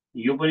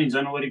 यो पनि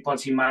जनवरी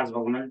पछि मार्च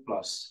भएको हुनाले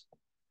प्लस।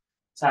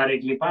 4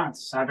 1 ले 5,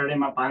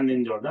 सैटरडेमा 5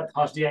 दिन जोड्दा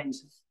थर्सडे आइन्छ।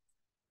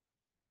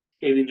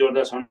 1 दिन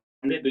जोड्दा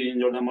सन्डे, 2 दिन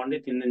जोड्दा मन्डे,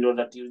 3 दिन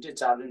जोड्दा ट्युजडे,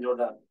 4 दिन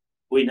जोड्दा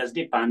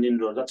वेडनेसडे, 5 दिन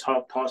जोड्दा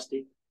थर्सडे।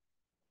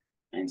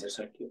 एन्सर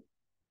सक्यो।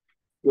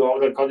 यो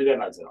अगाडि कति बेला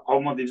लाग्छ?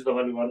 अब म दिन्छु,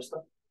 तपाईँले गर्नुहोस्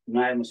त।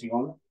 नआए म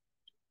सिकाउँला।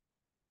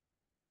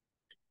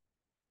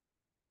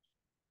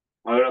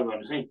 एउटा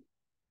गर्नुहोस् है।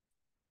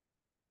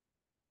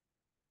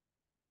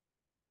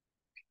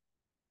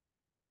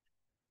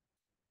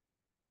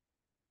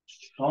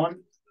 सन्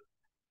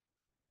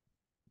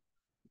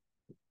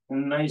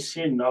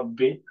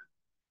 1990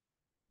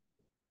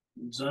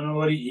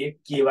 जनवरी 1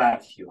 के बार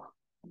थियो?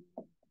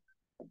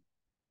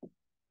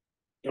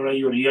 एउटा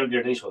यो रियल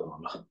डेटै सोधौँ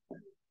ल।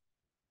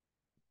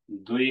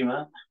 2 मा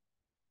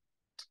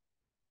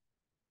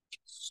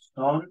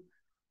सन्,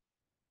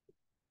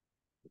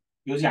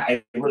 यो चाहिँ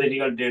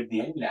हाइपोथेटिकल डेट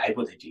दिए है,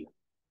 हाइपोथेटिकल।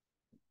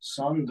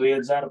 सन्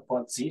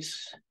 2025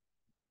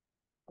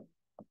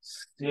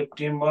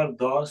 सेप्टेम्बर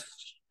 10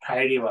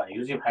 फ्राइडे भयो।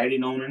 यो चाहिँ फ्राइडे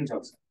नहुन नि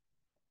सक्छ।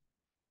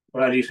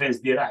 एउटा रिफरेन्स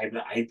दिएर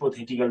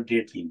हाइपोथेटिकल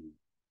डेट दिनु।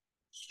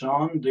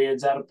 सन्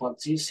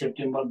 2025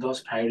 सेप्टेम्बर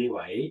 10 फ्राइडे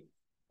भए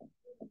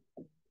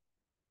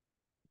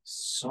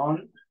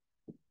सन्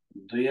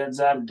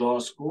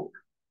 2010 को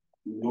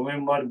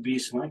नोभेम्बर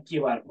 20 मा के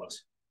बार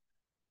पर्छ?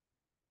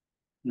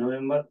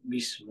 नोभेम्बर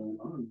 20,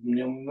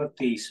 नोभेम्बर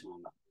 23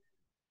 मा।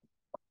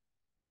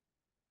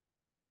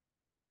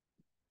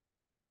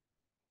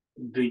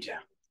 दुईटा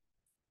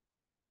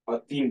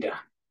तीनटा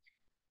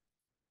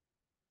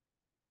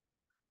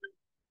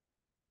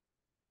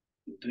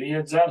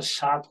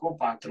 2007 को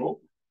पात्रो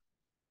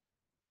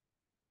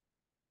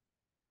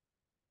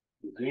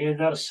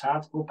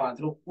 2007 को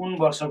पात्रो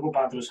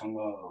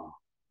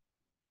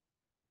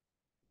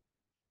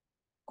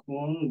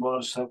कुन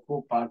वर्षको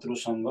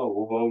पात्रोसँग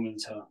हुबहु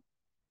मिल्छ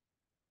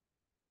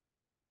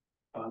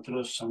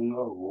पात्रोसँग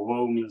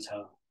हुबहु मिल्छ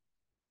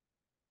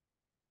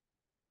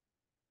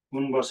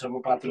कुन वर्षको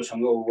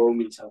पात्रोसँग हुबहु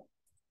मिल्छ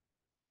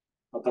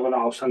म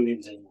तपाईँलाई अप्सन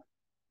दिन्छु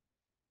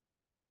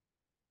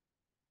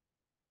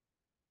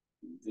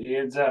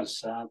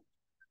 2007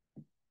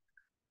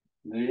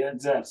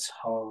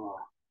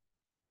 2006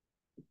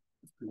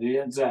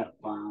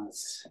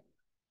 2005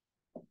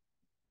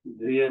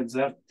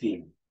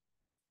 2003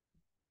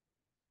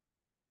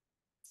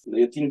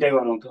 यो तिनटै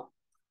गरौँ त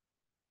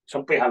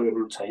सबै खालको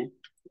रुट छ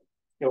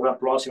एउटा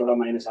प्लस एउटा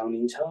माइनस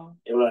आउनुहुन्छ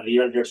एउटा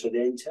रियल डेट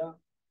सोध्याइन्छ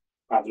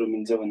पात्रो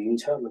मिल्छ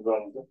भनिन्छ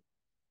गरौँ त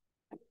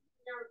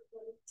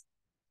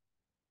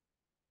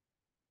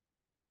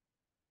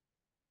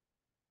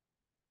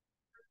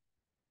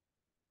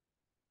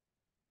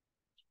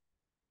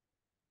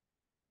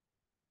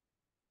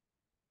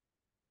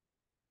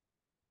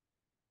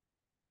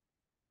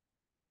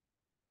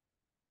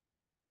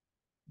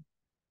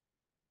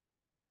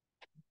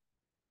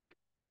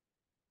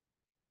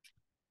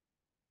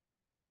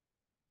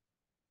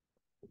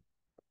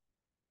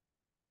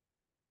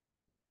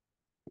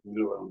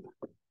यो गरौँ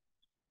त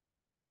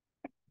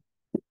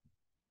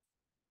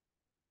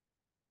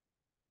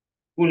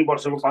कुन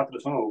वर्षको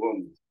पात्रोसँग हुबहु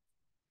मिल्छ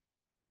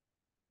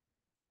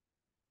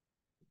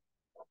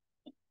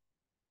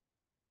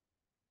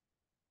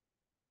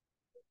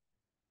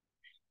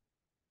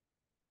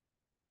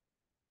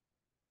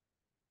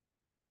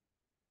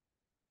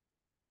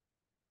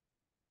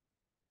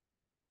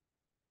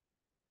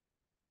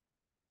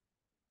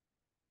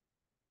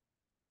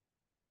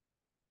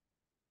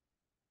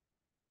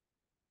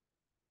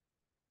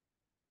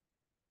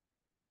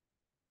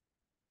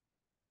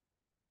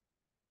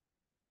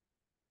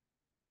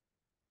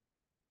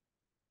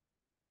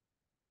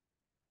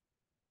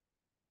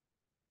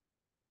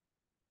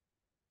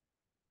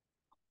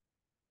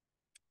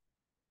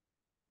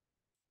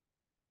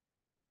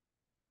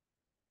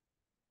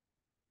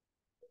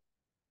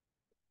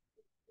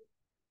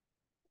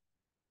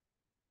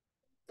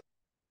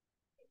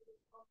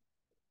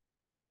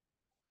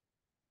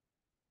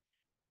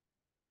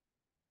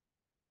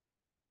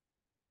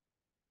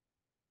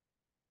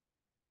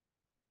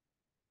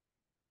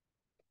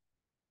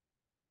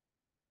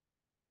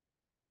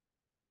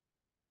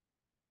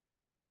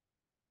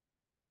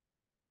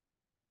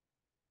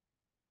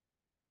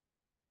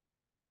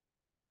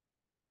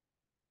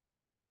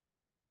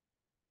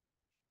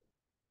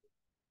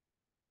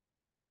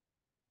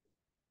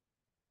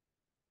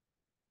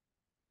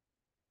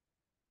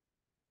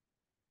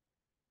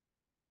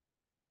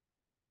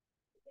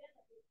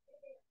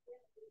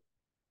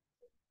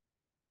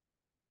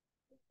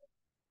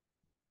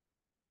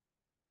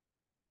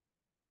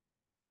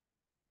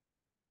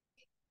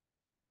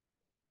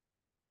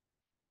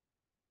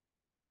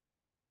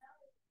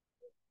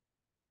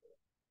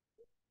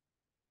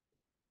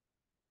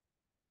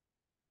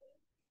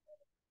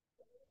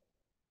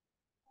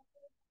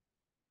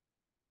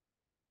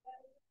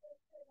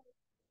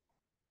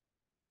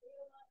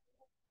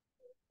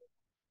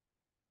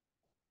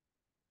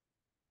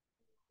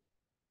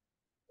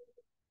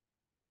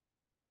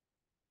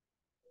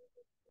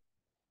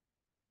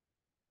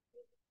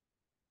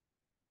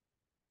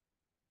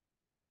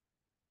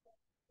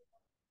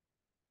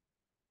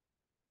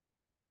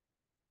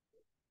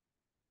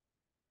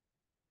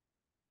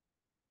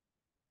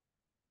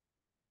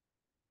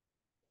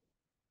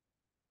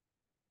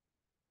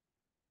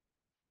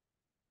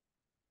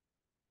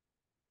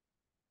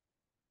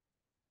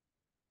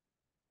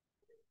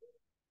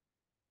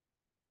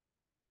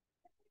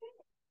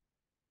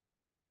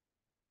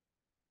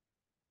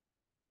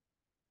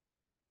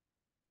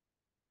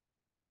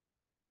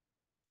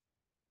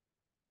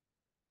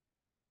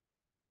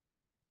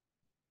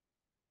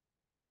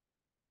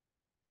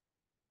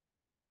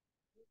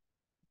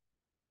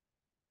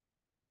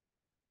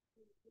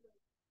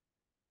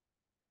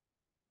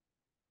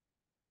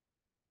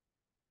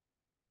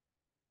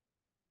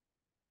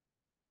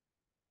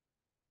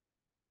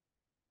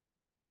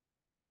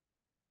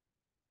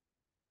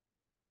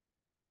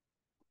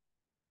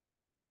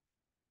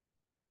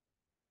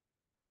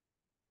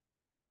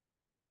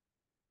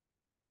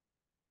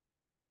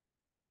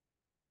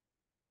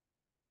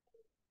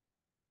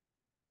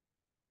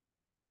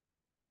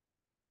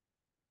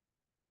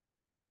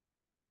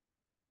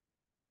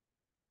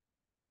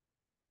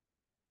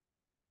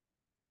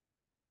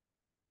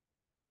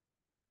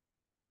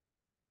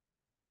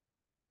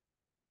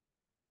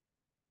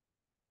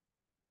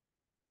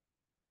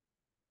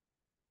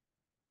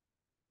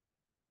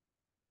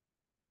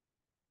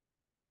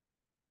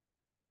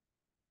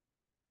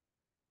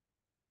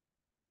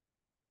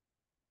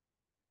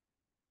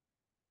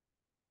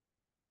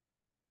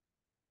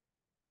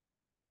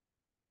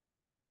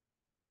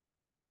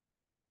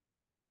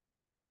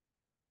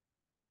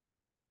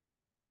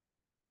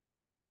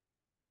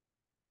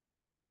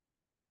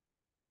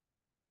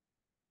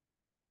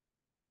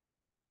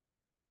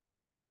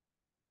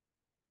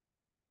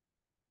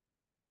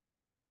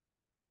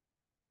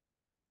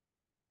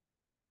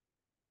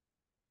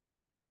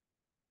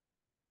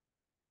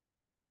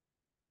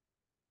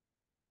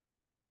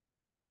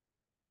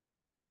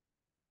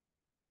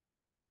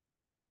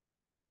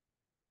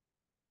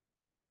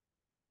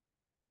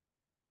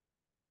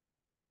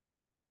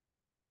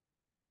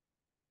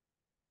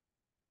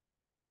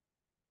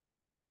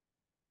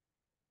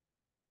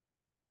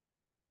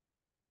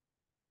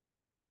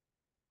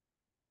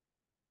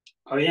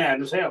अब यहाँ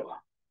हेर्नुहोस् है,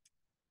 अब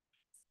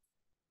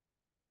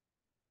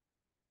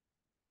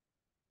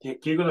त्यहाँ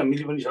के को त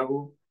मिली पनि सकु।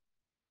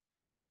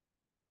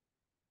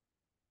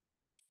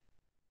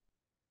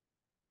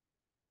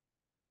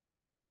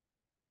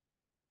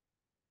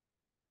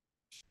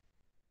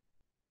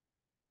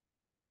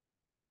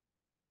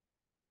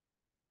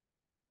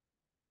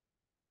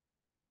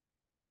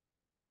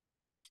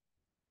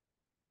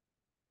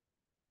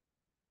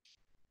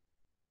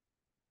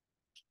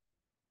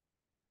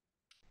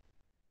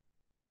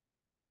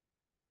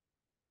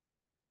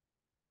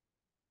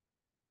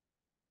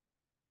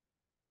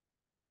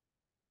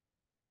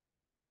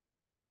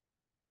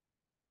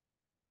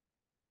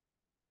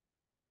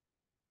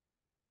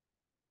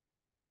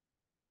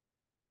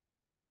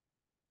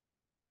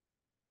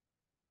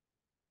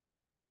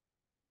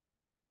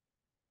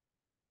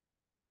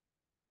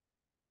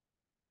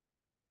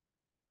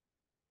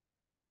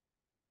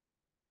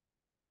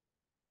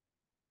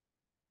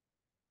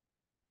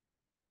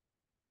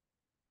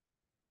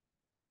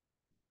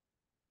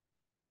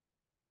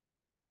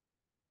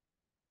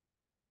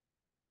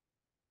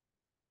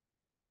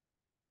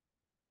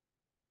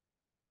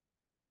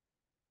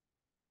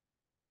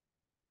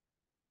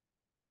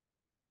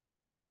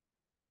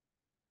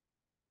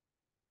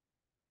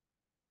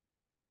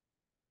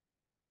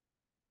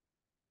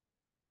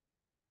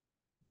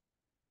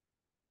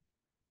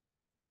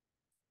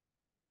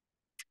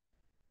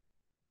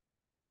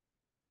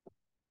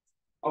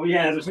 अब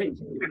यहाँ हेर्नुहोस् है,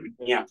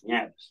 यहाँ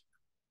हेर्नुहोस्,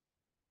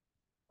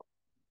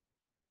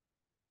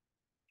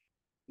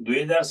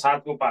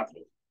 2007 को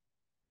पात्र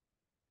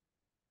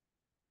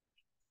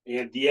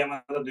यहाँ दिएमा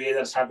त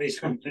 2007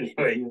 सम्म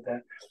भयो।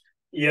 त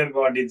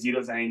इयरको अडिट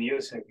 0 चाहिने हो,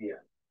 सकियो।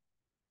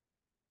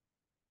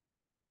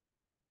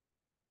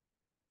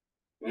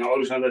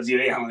 अरूसँग त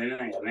 0 आउँदैन,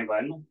 हेर्नै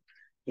भएन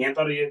यहाँ।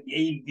 तर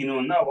यही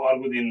दिनुभन्दा अब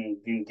अर्को दिन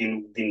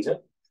दिन्छ।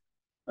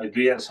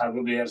 2007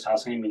 को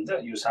 2007सँगै मिल्छ।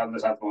 यो 7 र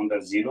 7 को अन्तर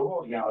 0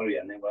 हो, यहाँ अरू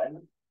हेर्नै भएन।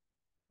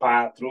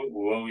 पात्रो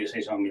हो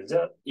यसैसँग मिल्छ।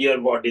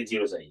 इयरको अडिट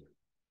 0 चाहियो।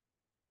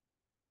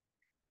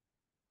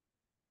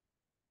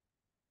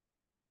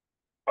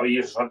 अब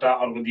यो सट्टा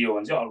अर्को दियो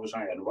भने चाहिँ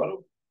अर्कोसँग हेर्नु पर्यो।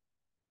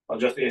 अब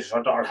जस्तो यो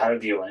सट्टा 18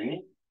 दियो भने नि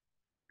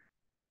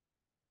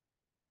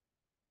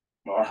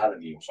 18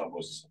 दियो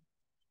सपोज,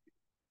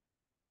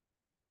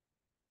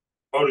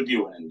 अरू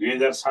दियो भने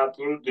 2007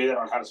 को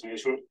 2018सँग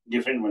यसो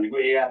डिफ्रेन्ट भनेको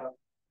 11।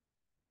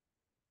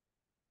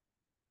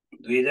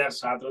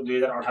 2007 र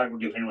 2018 को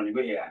डिफ्रेन्ट भनेको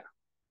 11।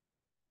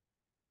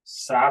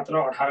 7 र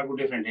 18 को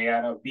डिफ्रेन्ट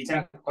 11।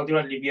 बिचमा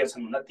कतिवटा लिपियर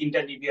छन् भन्दा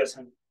 3टा लिपियर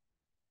छन्।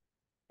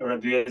 एउटा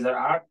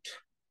 2008,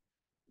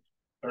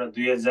 एउटा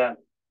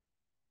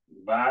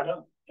 2012,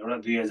 एउटा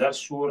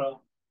 2016।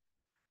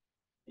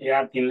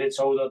 11 3ले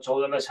 14,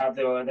 14लाई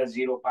 7ले भगाउँदा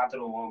 0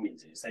 पात्रो हो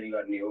मिल्छ। यसरी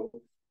गर्ने हो।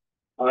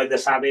 अब त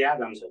सादै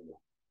याद आउँछ।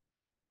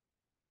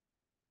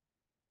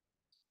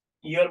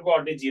 इयरको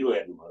अड्डे 0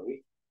 हेर्नु पर्यो कि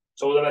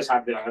 14लाई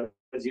 7ले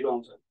भगाउँदा 0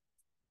 आउँछ।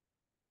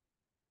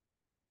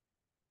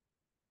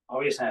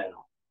 अब यसमा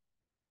हेरौँ,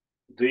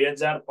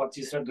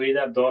 2025 र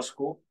 2010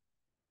 को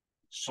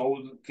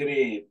 14 के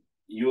अरे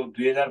यो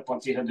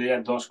 2025 र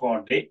 2010 को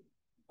अड्डे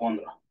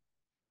 15।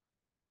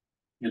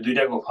 यो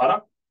दुईटाको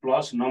फरक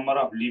plus number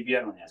of lip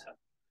year भनेको छ।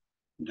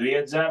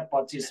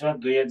 2025 र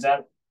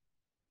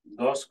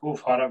 2010 को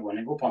फरक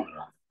भनेको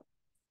 15।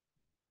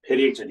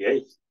 फेरि एकचोटि है,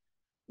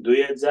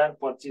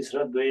 2025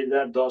 र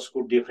 2010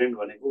 को डिफरेन्ट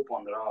भनेको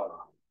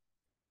 15।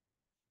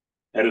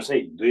 हेर्नुहोस् है,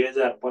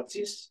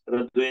 2025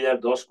 र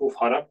 2010 को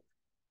फरक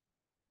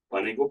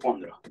भनेको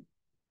 15।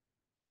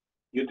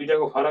 यो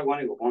दुईटाको फरक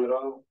भनेको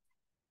 15।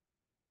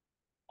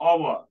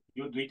 अब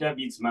यो दुईटा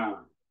बिचमा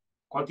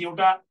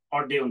कतिवटा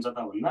अड्डे हुन्छ त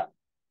भन्दा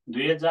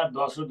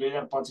 2010 र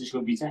 2025 को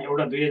बिचमा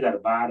एउटा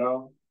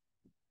 2012,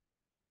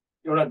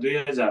 एउटा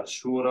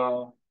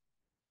 2016,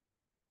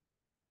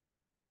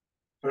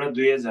 एउटा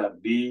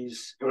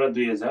 2020, एउटा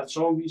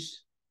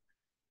 2024।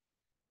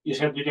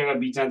 यसका दुईटाका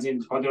बिचमा चाहिँ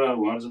कतिवटा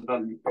हुँदो रहेछ त,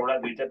 एउटा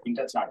 2टा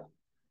 3टा 4।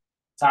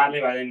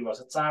 4ले भाग दिनुपर्छ,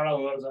 4वटा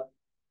हुँदो रहेछ।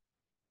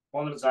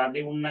 15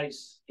 4ले 19।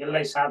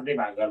 यसलाई 7ले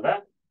भाग गर्दा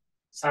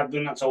 7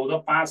 दुना 14,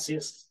 5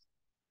 शेष।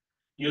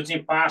 यो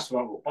चाहिँ पास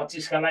भएको।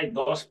 25 का लागि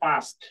 10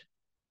 पास्ट।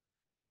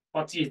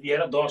 25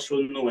 दिएर 10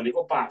 सोध्नु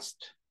भनेको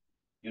पास्ट।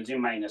 यो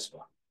चाहिँ माइनस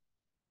भयो।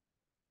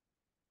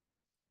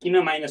 किन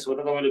माइनस हो त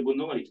तपाईँले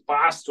बुझ्नु भने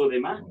पास्ट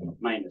सोधेमा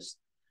माइनस।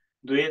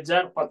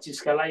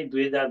 2025 का लागि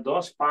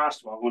 2010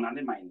 पास्ट भएको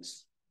हुनाले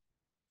माइनस।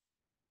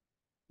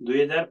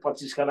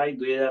 2025 का लागि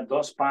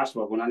 2010 पास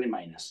भएको हुनाले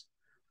माइनस।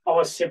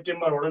 अब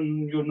सेप्टेम्बरबाट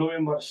यो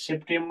नोभेम्बर,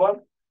 सेप्टेम्बर,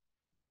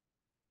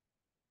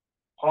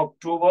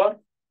 अक्टोबर,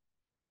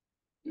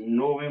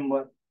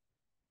 नोभेम्बर।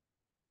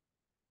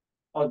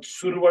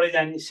 सुरुबाटै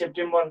जाने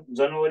सेप्टेम्बर,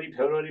 जनवरी,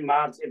 फेब्रुअरी,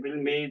 मार्च, अप्रिल,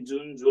 मे,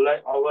 जुन, जुलाई,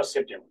 अगस्त,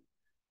 सेप्टेम्बर।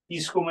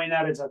 30 को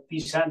महिना रहेछ।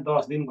 30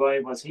 10 दिन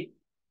गएपछि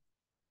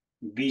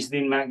 20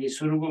 दिन बाँकी।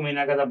 सुरुको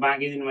महिनाका त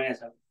बाँकी दिन महिना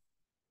छ।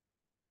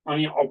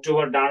 अनि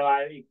अक्टोबर डाँडो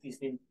आयो 31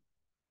 दिन।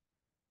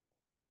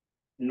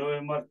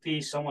 नोभेम्बर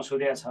 23 सम्म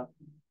सोधेको छ।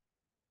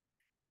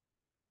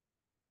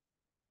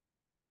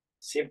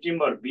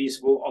 सेप्टेम्बर 20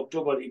 भयो,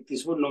 अक्टोबर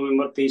 31 भयो,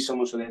 नोभेम्बर 23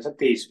 सम्म सोधेको छ,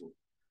 23 भयो।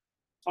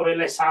 अब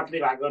यसलाई 7 ले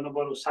भाग गर्नु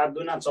पर्यो, 7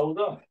 दुना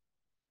 14,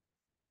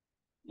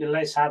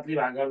 यसलाई 7 ले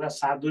भाग गर्दा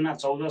 7 दुना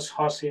 14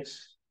 6 शेष,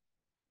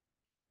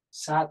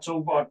 7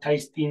 चौको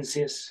 28 3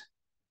 शेष,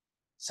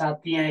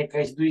 7 यहाँ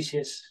 21 2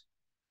 शेष।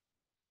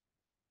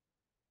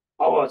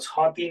 अब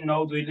 6 3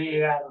 9 2 ले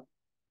 11,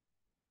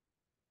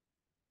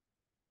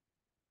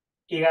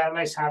 11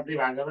 लाई 7 ले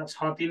भाग गर्दा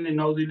 6 3 ले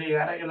 9 2 ले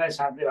 11, यसलाई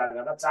 7 ले भाग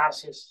गर्दा 4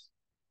 शेष।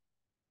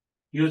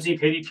 यो चाहिँ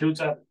फेरि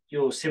फ्युचर,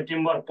 यो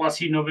सेप्टेम्बर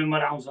पछि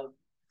नोभेम्बर आउँछ।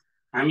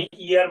 हामी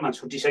इयरमा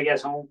छुटिसकेका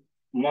छौँ,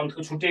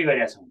 मन्थको छुट्टै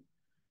गरेका छौँ।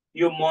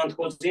 यो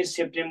मन्थको चाहिँ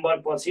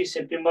सेप्टेम्बर पछि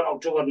सेप्टेम्बर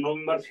अक्टोबर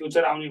नोभेम्बर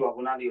फ्युचर आउने भएको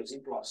हुनाले यो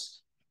चाहिँ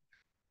प्लस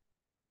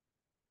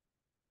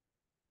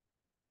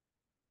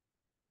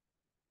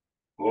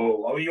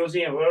हो। अब यो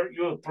चाहिँ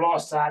यो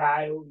प्लस 4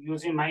 आयो, यो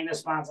चाहिँ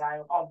 -5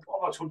 आयो।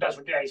 अब छुट्टा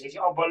छुट्टै आइसकेपछि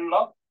अब बल्ल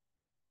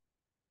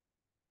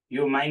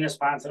यो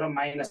 -5 र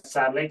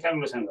 -4 लाई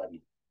क्यालकुलेसन गर्ने।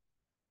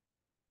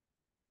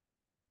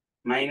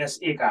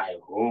 -1 आयो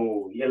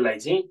हो, यसलाई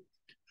चाहिँ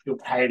यो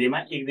फ्राइडेमा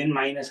एक दिन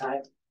माइनस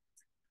आयो,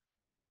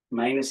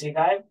 -1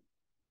 आयो।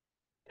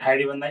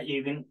 फ्राइडे भन्दा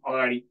एक दिन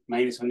अगाडि,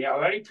 माइनस भन्ने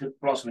अगाडि,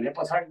 प्लस भन्ने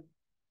पछाडि,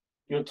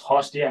 यो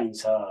थर्सडे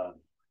आइन्छ।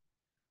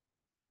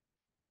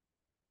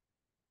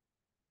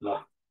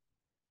 ल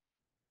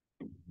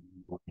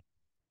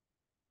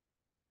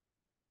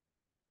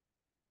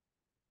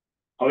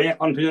अब यहाँ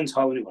कन्फ्युजन छ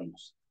भने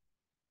भन्नुहोस्।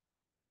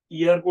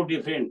 इयरको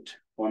डिफ्रेन्ट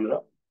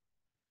 15,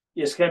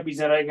 यसका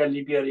बिचमा रहेका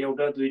लिप इयर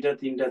एउटा दुईटा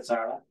तीनटा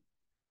चारवटा,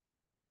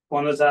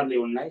 15 4 ले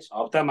 19,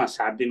 हप्तामा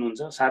 7 दिन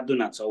हुन्छ, 7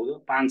 दुना 14,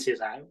 5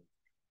 शेष आयो,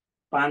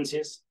 5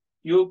 शेष।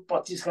 यो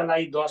 25 का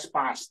लागि 10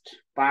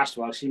 पास्ट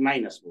भएपछि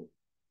माइनस भयो,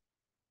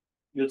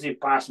 यो चाहिँ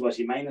पास्ट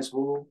भएपछि माइनस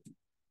भयो।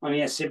 अनि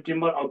यहाँ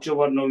सेप्टेम्बर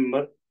अक्टोबर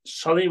नोभेम्बर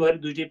सधैँभरि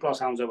दुईटै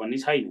प्लस आउँछ भन्ने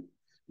छैन,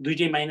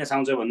 दुईटै माइनस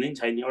आउँछ भन्ने पनि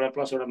छैन, एउटा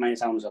प्लस एउटा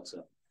माइनस आउन सक्छ।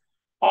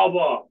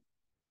 अब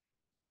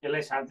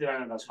यसलाई 7 ले भाग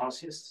गर्दा 6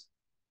 शेष,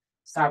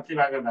 7 ले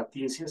भाग गर्दा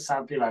 3 शेष,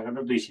 7 ले भाग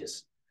गर्दा 2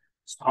 शेष,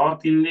 6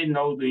 3 ले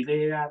 9 2 ले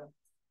 11,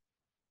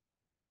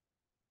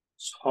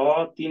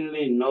 6 3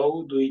 ले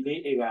 9 2 ले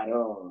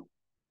 11,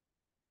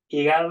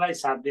 11 लाई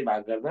 7 ले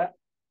भाग गर्दा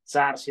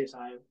 4 शेष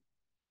आयो।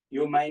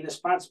 यो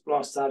 -5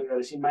 + 4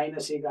 गरेपछि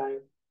 -1 आयो।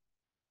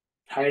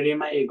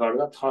 फ्राइडेमा 1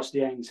 गर्दा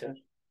थर्सडे आइन्छ।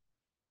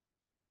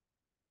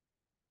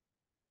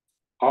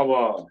 अब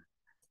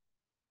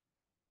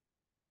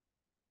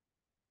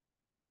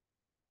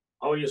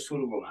यो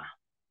सुरुकोमा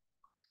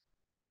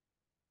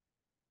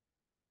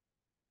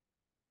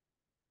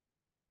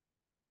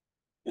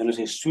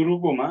हेर्नुहोस्,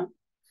 सुरुकोमा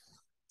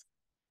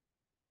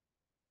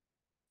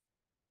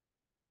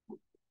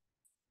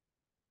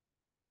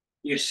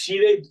यो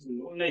सिधै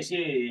 1900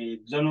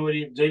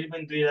 जनवरी जहिले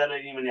पनि 2000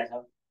 लिने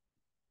भनेको छ।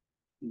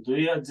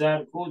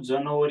 2000 को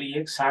जनवरी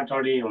 1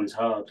 सैटरडे हुन्छ,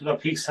 त्यो त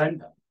फिक्स छ नि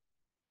त,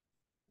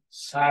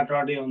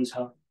 सैटरडे हुन्छ।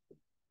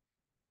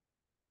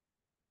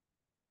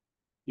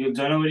 यो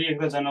जनवरी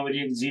 1 र जनवरी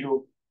 1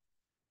 0,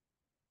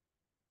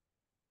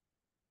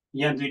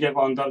 यहाँ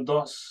दुईटाको अन्तर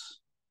 10,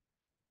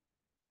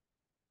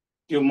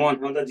 त्यो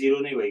मन्थमा त 0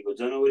 नै भइगयो,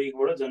 जनवरी 1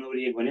 बाट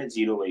जनवरी 1 भने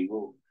 0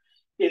 भइगयो।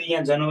 यदि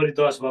यहाँ जनवरी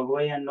 10 भएको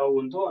भए यहाँ 9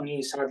 हुन्थ्यो,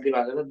 अनि 7 ले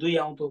भाग गर्दा 2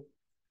 आउँथ्यो।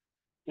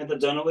 यहाँ त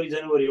जनवरी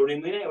एउटै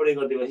महिना एउटै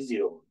गते भएपछि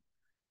 0 हो।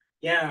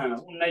 यहाँ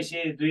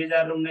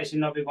 2000 र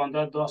 1990 को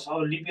अन्तर 10।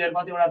 अब लिप इयर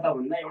कतिवटा त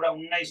भन्दा एउटा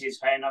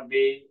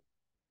 1996,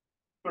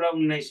 एउटा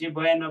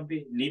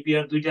 1992, लिप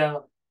इयर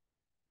दुईटा,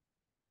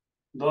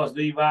 10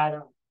 2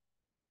 12,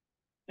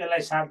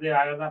 यसलाई 7 ले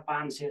भाग गर्दा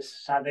 5 शेष,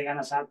 7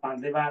 1 7 5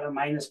 ले 12,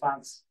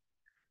 -5।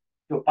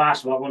 यो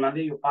पास भएको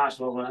हुनाले यो पास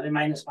भएको हुनाले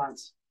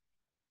 -5।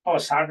 अब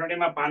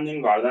सैटरडेमा 5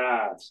 दिन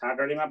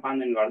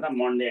गर्दा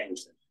मन्डे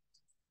आइन्छ।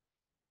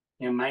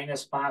 यहाँ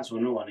 -5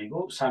 हुनु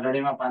भनेको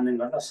सैटरडेमा 5 दिन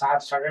गर्दा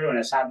 7 सैटरडे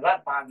भने 7 बार,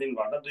 5 दिन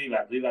गर्दा 2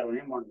 बार, 2 बार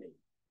भने मन्डे,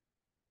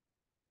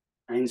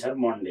 आन्सर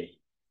मन्डे।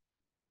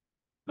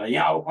 ल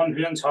यहाँ अब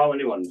कन्फ्युजन छ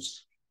भने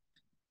भन्नुहोस्।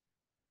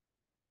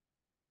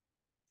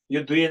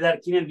 यो 2000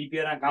 किन लिप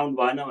इयरमा काउन्ट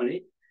भएन भने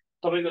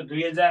तपाईको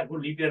 2000 को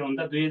लिप इयर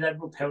हुँदा 2000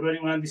 को फेब्रुअरी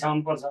 29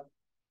 आउनुपर्छ।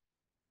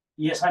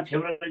 यसमा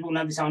फेब्रुअरी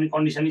 29 आउने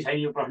कन्डिसनै छैन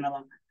यो प्रश्नमा।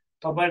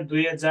 तपाईहरु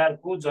 2000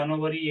 को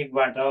जनवरी 1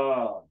 बाट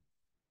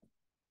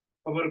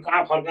तपाईहरु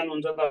कहाँ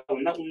फर्कनुहुन्छ त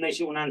भन्दा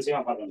 1979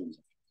 मा फर्कनुहुन्छ।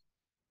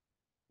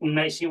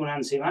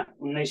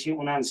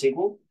 1979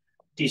 को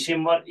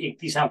डिसेम्बर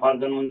 31 मा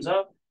फर्कनुहुन्छ।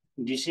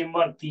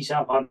 डिसेम्बर 30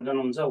 मा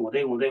फर्कनुहुन्छ,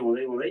 हुँदै हुँदै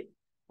हुँदै हुँदै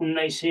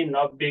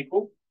 1990 को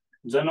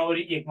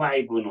जनवरी 1 मा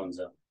आइपुग्नुहुन्छ।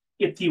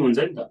 यति हुन्छ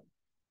नि त।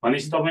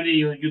 भनेपछि तपाईले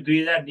यो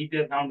 2000 लिप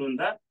इयर काउन्ट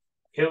हुँदा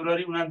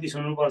फेब्रुअरी 29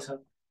 हुनुपर्छ।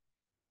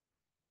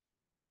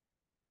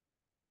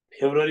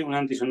 फेब्रुअरी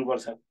 29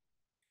 हुनुपर्छ।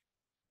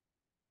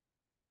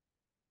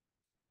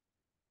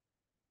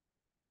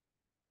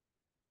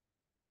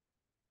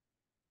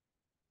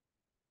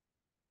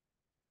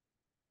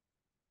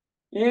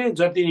 ए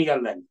जति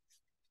निकाल्दा नि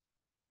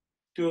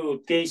त्यो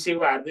 2300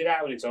 को हाततिर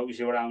आयो भने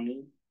 2400 बाट आउने,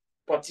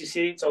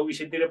 2500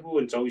 2400 तिर पुग्यो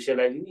भने 2400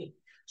 लाई लिने,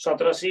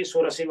 1700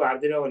 1600 को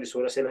हाततिर आयो भने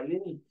 1600 लाई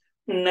लिने,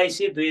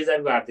 1900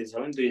 2000 को हाततिर छ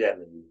भने 2000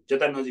 लाई लिने।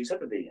 जता नजिक छ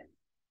त्यतै जाने।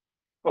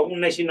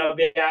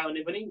 1990 आयो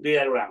भने पनि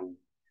 2000 बाट आउने,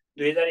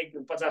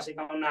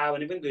 2050-51 आयो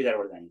भने पनि 2000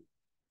 बाट जाने।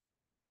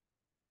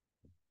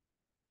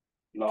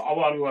 ल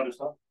अब अरु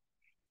गर्नुस् त।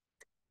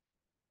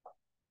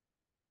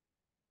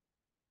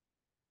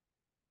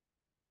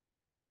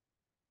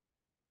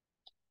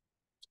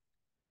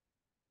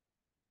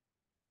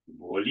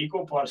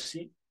 भोलिको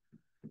पर्सि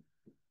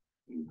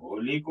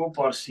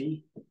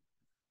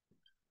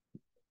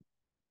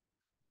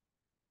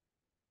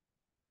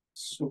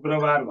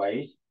शुक्रबार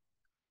भए,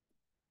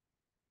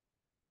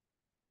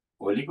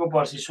 भोलिको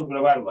पर्सि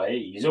शुक्रबार भए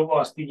हिजोको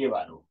अस्ति के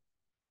बार हो?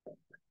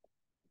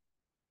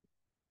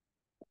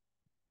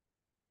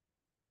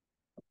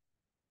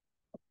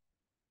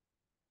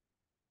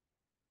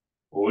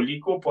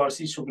 भोलिको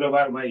पर्सि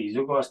शुक्रबार भए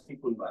हिजोको अस्ति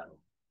कुन बार हो?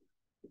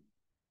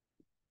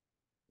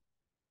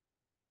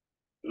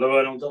 ल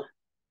गरौँ त।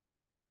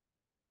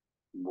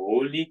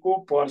 भोलिको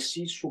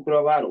पर्सि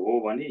शुक्रबार हो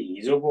भने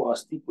हिजोको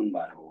अस्ति कुन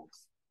बार हो?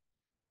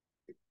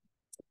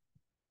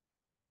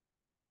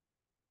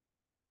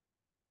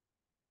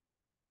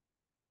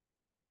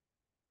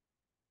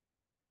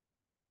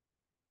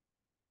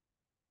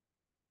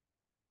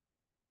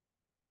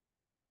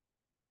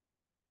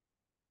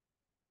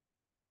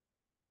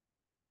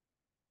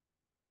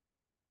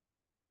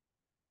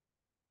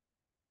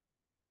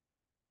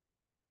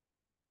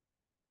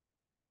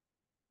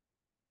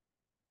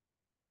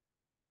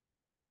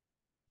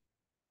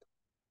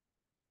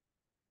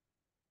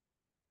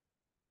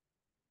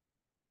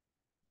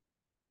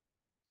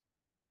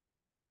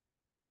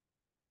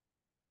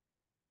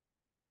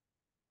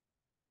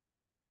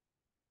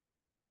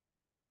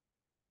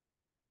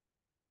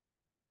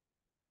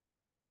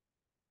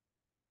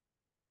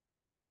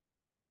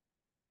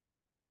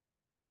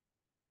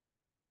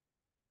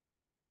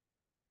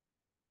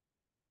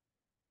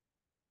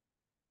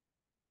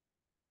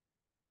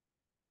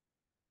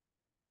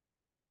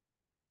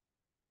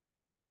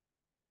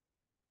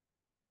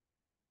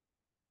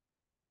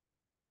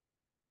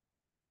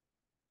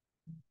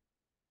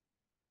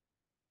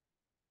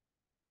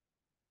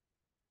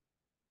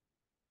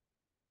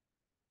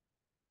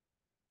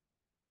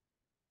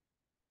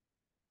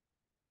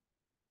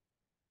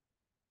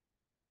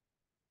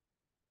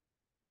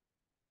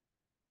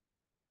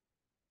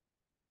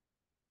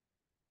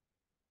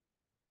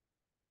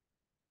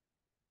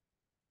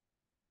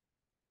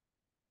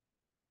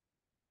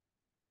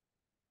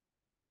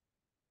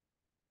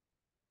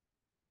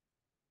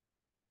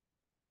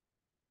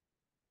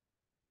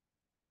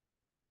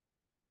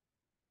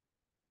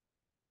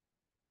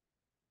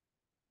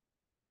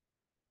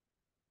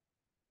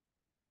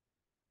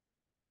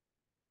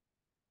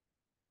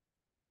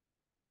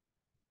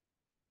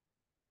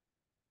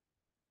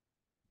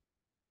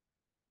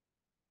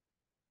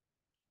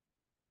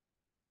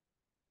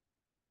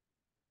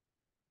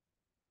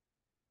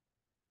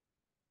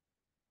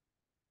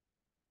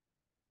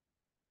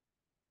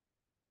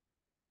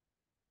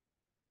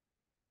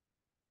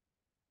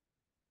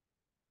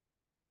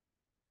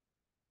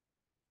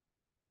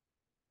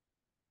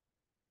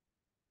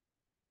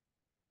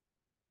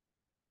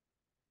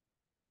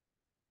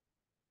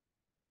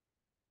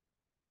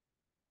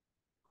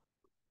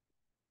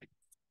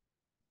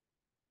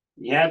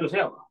 यहाँ त छ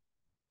अब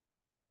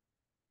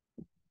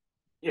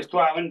यस्तो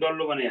आयो भने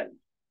डल्लो बनाइहाल्नु,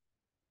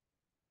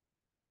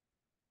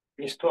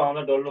 यस्तो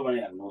आउँदा डल्लो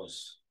बनाइहाल्नुहोस्।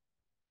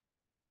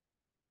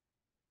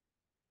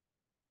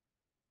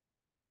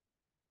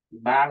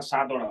 बार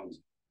 7 वटा हुन्छ,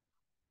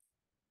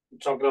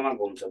 चक्रमा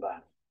घुम्छ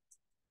बार।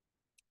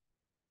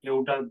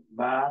 एउटा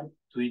बार,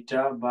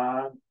 दुईटा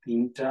बार,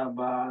 तीनटा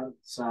बार,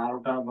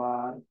 4वटा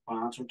बार,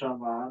 5वटा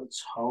बार,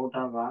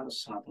 6वटा बार,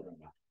 7वटा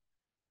बार।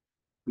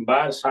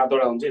 बार 7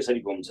 वटा हुन्छ, यसरी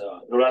घुम्छ।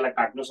 एउटालाई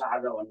काट्नुहोस्,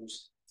 आज भन्नुहोस्,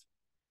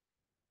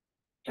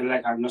 यसलाई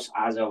काट्नुहोस्,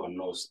 आज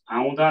भन्नुहोस्।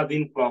 आउँदा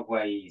दिन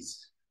क्लकवाइज,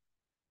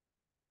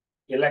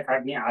 यसलाई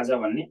काट्ने आज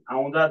भन्ने।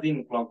 आउँदा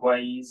दिन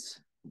क्लकवाइज,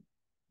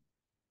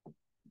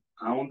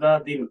 आउँदा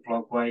दिन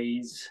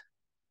क्लकवाइज,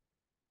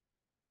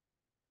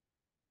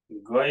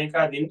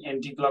 गएका दिन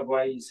एन्टी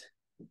क्लकवाइज,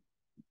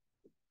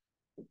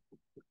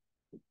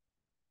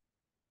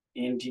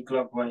 एन्टी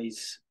क्लकवाइज।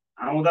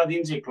 आउँदा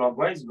दिन चाहिँ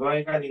क्लकवाइज,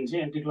 गएका दिन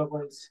चाहिँ एन्टी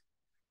क्लकवाइज।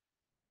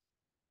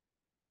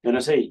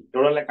 हेर्नुहोस् है,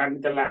 एउटालाई काट्ने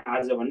त्यसलाई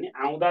आज भन्ने।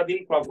 आउँदा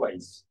दिन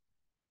clockwise,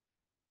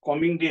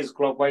 coming days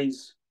clockwise,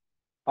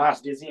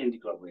 past day चाहिँ एन्टी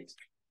क्लकवाइज।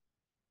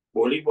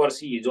 भोलि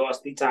पर्सि हिजो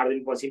अस्ति 4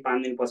 दिनपछि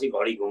 5 दिनपछि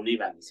घडी घुम्नै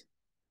बाँकी छ,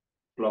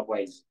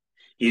 क्लकवाइज।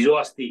 हिजो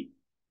अस्ति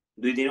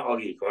 2 दिन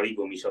अघि घडी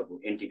घुमिसक्यो,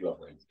 एन्टी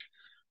क्लकवाइज।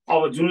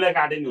 अब जुनलाई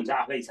काटे नि हुन्छ,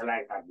 आफै इच्छा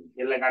लागेको काट्नु।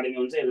 यसलाई काटे नि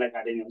हुन्छ, यसलाई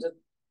काटे नि हुन्छ।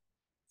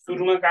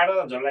 सुरुमा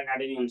काट्दा जसलाई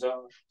काटे नि हुन्छ।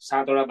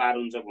 7 वटा बार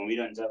हुन्छ,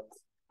 घुमिरहन्छ।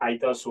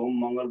 आइत सोम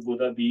मंगल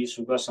बुध बिहि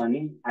शुक्र शनि,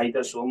 आइत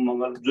सोम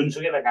मंगल,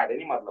 जुनसुकैलाई काटे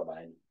नि मतलब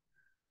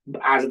भएन।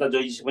 आज त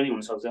जहिसु पनि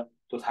हुनसक्छ,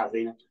 त्यो थाहा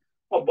छैन।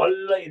 अब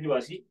बल्ल यति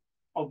भएपछि,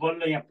 अब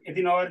बल्ल यहाँ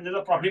यति नगरिन्जेल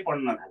त प्रश्नै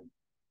पढ्न नथाल्ने,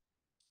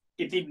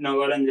 यति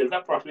नगरिन्जेल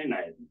त प्रश्नै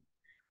नहेर्ने।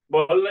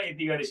 बल्ल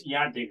यति गरेपछि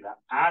यहाँ टेक्दा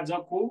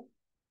आजको,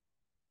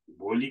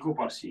 भोलिको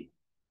पर्सि,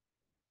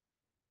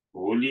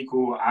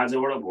 भोलिको,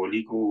 आजबाट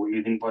भोलिको,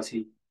 एक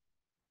दिनपछि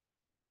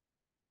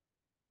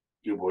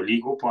यो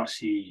भोलिको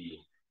पर्सि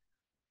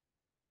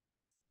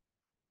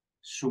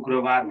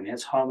शुक्रबार हुने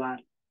 6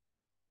 बार,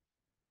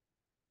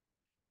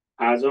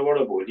 आजबाट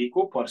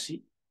भोलिको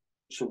पर्सि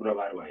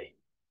शुक्रबार भए।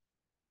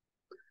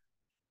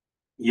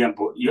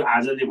 यो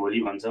आजले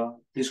भोलि भन्छ,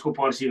 त्यसको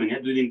पर्सि भने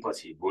 2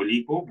 दिनपछि,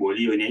 भोलिको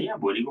भोलि भने यहाँ,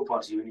 भोलिको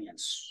पर्सि भने यहाँ।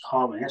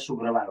 6 भने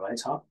शुक्रबार भए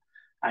 6,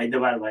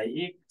 आइतबार भए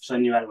 1,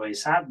 शनिबार भए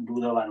 7,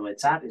 बुधबार भए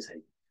 4,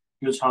 यसरी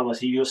यो 6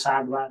 बसी यो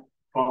 7 बार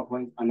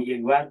क्लकवाइज, अनि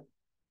 1 बार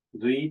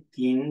 2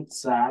 3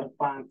 4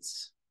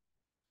 5।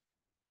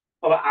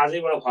 अब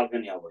आजैबाट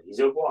फर्कने, अब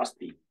हिजोको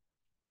अस्ति,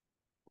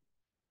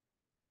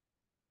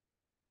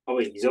 अब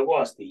हिजोको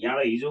अस्ति,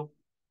 यहाँबाट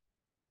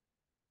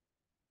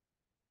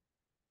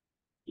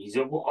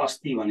हिजोको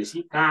अस्ति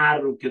भनेपछि कहाँ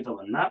रोक्यो त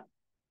भन्दा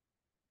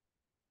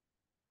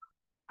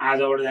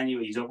आजबाट जाने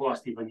हो हिजोको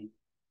अस्ति पनि।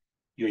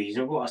 यो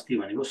हिजोको अस्ति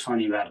भनेको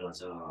शनिबार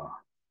रहेछ।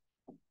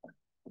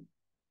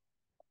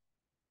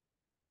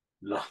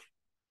 ल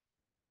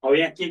अब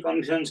यहाँ के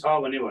कन्फ्युजन छ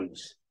भने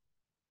भन्नुस्।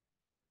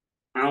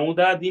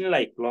 आउँदा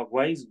दिनलाई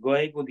क्लकवाइज,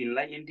 गएको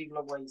दिनलाई एन्टी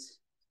क्लकवाइज।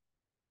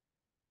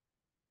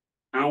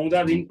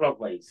 आउँदा दिन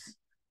क्लकवाइज,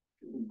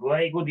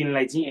 गएको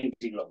दिनलाई चाहिँ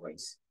एन्टी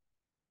क्लकवाइज।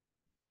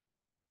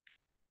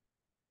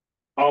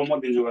 अब म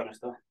दिन्छु,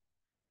 गर्नुहोस् त।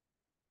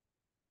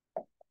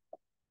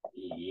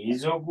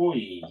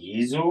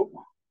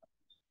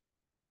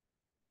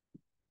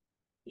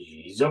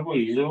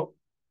 हिजो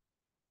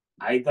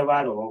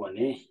आइतबार हो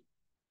भने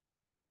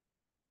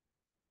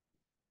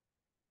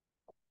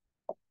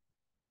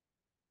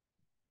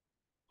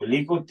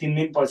भोलिको 3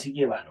 दिनपछि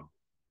के बार हो?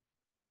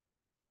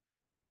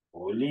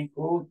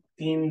 भोलिको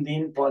 3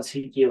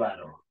 दिनपछि के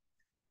बार हो?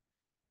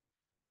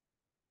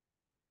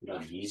 र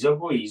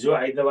हिजो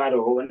आइतबार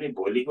हो भने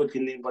भोलिको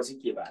 3 दिनपछि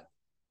के बार?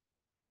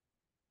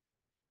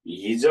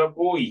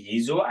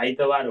 हिजो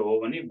आइतबार हो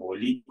भने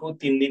भोलिको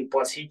 3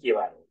 दिनपछि के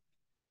बार हो?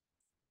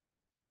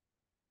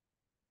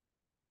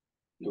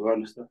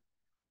 गर्नुहोस् त।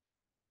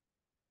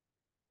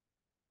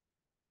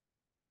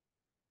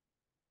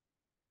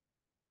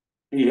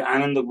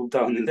 आनन्द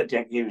गुप्ता भन्ने त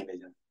ट्याक्कै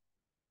मिलेछ।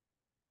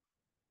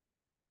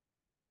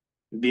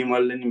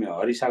 विमलले नि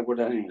हरि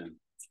सापकोटा नि मिल्यो।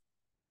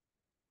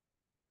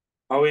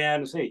 अब यहाँ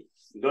हेर्नुहोस् है,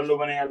 डल्लो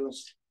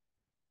बनाइहाल्नुहोस्,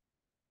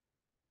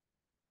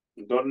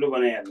 डल्लो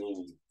बनाइहाल्नु।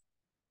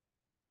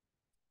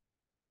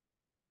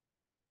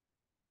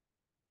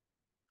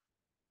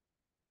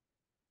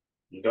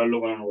 डल्लो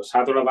बनाउनु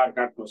 7 वटा बार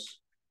काट्नुहोस्,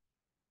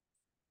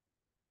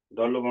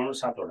 डल्लो बनाउनु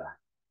 7 वटा।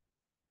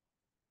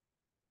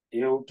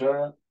 1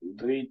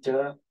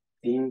 2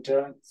 3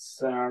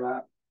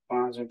 4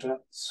 5 वटा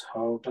 6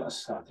 वटा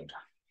 7 वटा,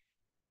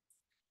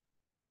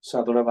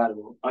 7 वटा बार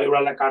भयो।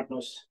 एउटालाई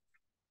काट्नुहोस्,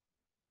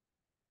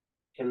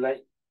 यसलाई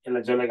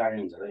जसलाई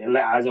काट्नु हुन्छ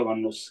यसलाई आज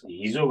भन्नुहोस्।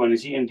 हिजो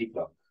भनेपछि एन्टी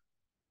क्लक,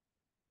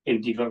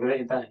 एन्टी क्लक र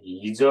यता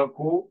हिजो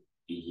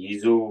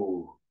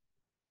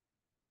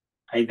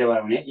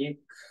आइतबार भने 1।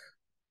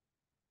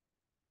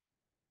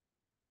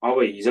 अब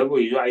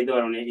हिजो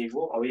आइतबार भने 1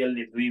 हो। अब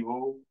यसले 2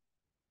 भयो,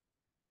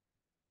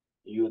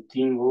 यो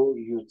 3 भयो,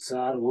 यो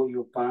 4 भयो,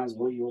 यो 5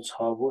 भयो, यो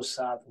 6 भयो,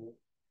 7 भयो।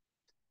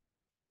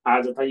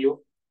 आज त यो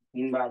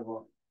 3 बार भयो,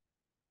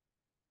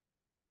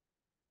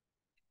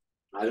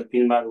 आज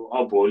 3 बार हो।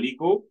 अब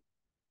भोलिको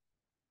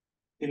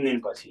 3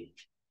 दिनपछि,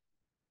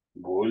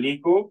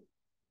 भोलिको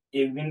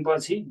 1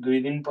 दिनपछि,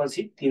 2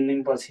 दिनपछि, 3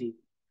 दिनपछि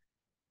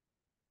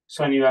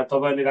शनिबार।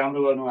 तपाईँले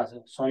राम्रो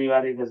गर्नुभएको छ,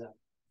 शनिबार एक छ।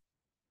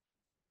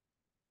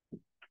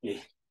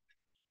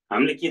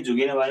 हामीले के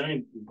झुकेन भयो भने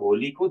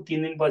भोलिको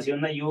 3 दिनपछि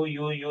भन्दा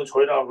यो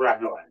छोडेर अर्को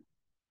राख्नु भयो।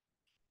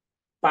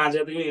 5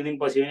 गतेको 1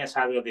 दिनपछि भने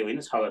 7 गते होइन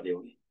 6 गते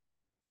हो।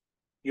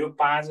 यो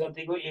 5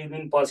 गतेको 1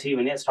 दिनपछि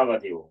भने 6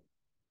 गते हो,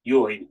 यो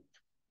होइन।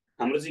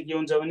 हाम्रो चाहिँ के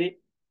हुन्छ भने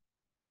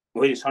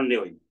होइन, सन्डे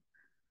होइन,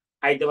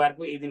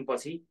 आइतबारको 1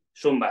 दिनपछि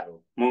सोमबार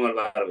हो,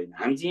 मङ्गलबार होइन।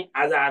 हामी चाहिँ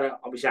आज आएर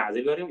अफिस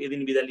हाजिर गऱ्यौँ, 1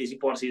 दिन बिदा लिएपछि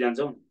पर्सि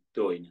जान्छौँ,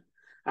 त्यो होइन।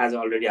 आज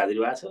अलरेडी हाजिर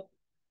भएको छ,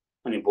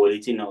 अनि भोलि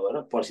चाहिँ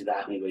नगएर पर्सि त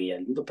आफै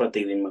गइहाल्नु त,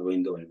 प्रत्येक दिनमा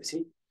गइन्थ्यो भनेपछि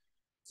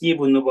के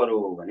बुझ्नु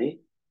पर्यो भने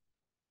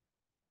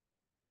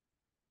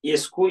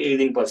यसको 1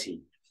 दिनपछि,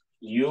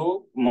 यो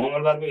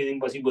मङ्गलबारको 1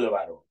 दिनपछि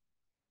बुधबार हो,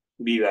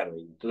 बिहिबार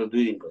होइन, त्यो त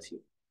 2 दिनपछि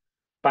हो।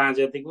 5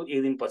 गतेको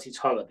 1 दिनपछि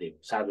 6 गते हो,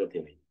 7 गते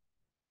होइन।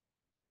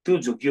 त्यो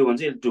झुक्यो भने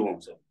चाहिँ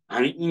डुबाउँछ।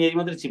 हामी यिनीहरू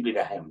मात्रै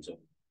चिप्लिराखेका हुन्छौँ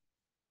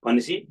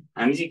भनेपछि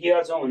हामी चाहिँ के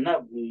गर्छौँ भन्दा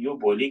यो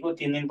भोलिको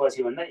 3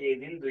 दिनपछि भन्दा 1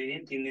 दिन 2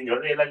 दिन 3 दिन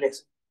जोडेर यसलाई लेख्छ।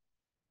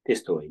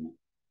 त्यस्तो होइन,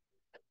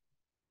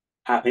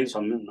 आफै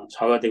सम्झनु न।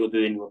 6 गतेको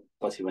 2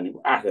 दिनपछि भनेको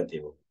 8 गते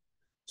हो,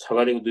 6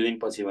 गतेको 2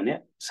 दिनपछि भने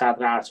 7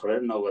 र 8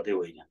 छोडेर 9 गते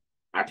होइन,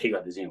 8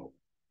 गते चाहिँ हो।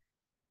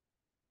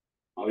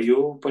 अब यो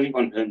पनि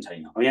कन्फ्युजन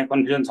छैन। अब यहाँ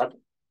कन्फ्युजन छ त,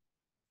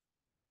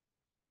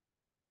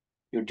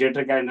 यो डेट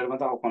र क्यालेन्डरमा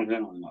त अब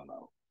कन्फ्युजन हुँदैन होला।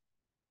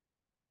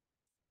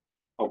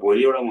 अब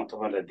भोलि एउटा म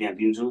तपाईँलाई त्यहाँ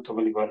दिन्छु,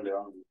 तपाईँले गरेर लिएर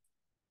आउनु।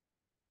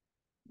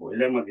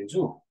 भोलिलाई म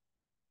दिन्छु,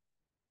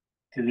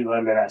 त्यति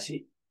गरेर लिएर आएपछि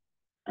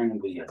अनि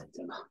बुझिहाल्छ।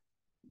 ल,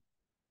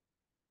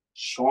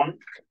 सन्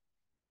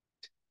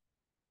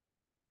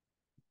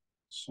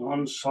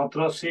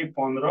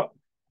 1715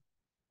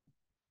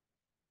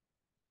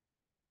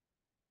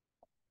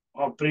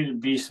 अप्रिल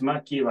 20 मा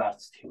के बार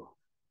थियो?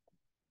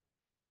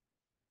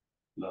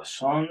 ल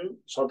सन्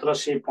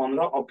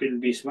 1715 अप्रिल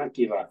 20 मा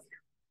के बार थियो?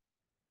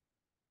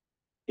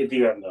 यति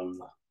गर्न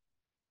ल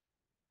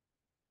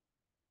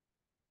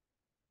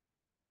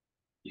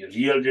यो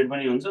रियल डेट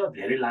पनि हुन्छ,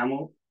 धेरै लामो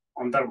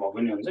अन्तर भएको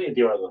पनि हुन्छ,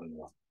 यतिबाट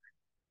गर्नु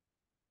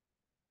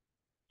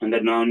अन्त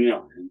नआउने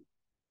होइन।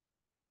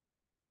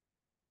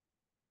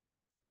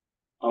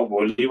 अब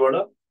भोलिबाट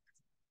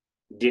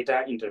डेटा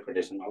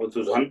इन्टरप्रिटेसन, अब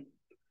त्यो झन्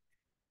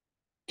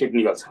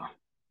टेक्निकल छ।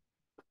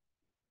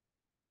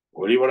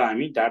 भोलिबाट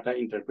हामी डाटा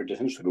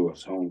इन्टरप्रिटेसन सुरु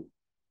गर्छौँ।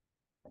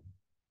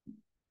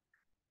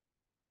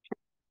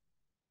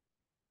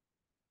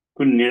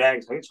 कुन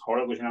निर्णायक छ कि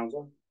 6वटा क्वेसन आउँछ,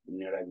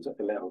 निर्णायक हुन्छ,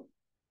 त्यसलाई अब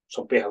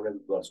सबै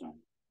खालको गर्छौँ।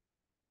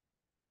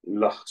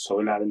 ल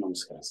सबैलाई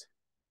नमस्कार।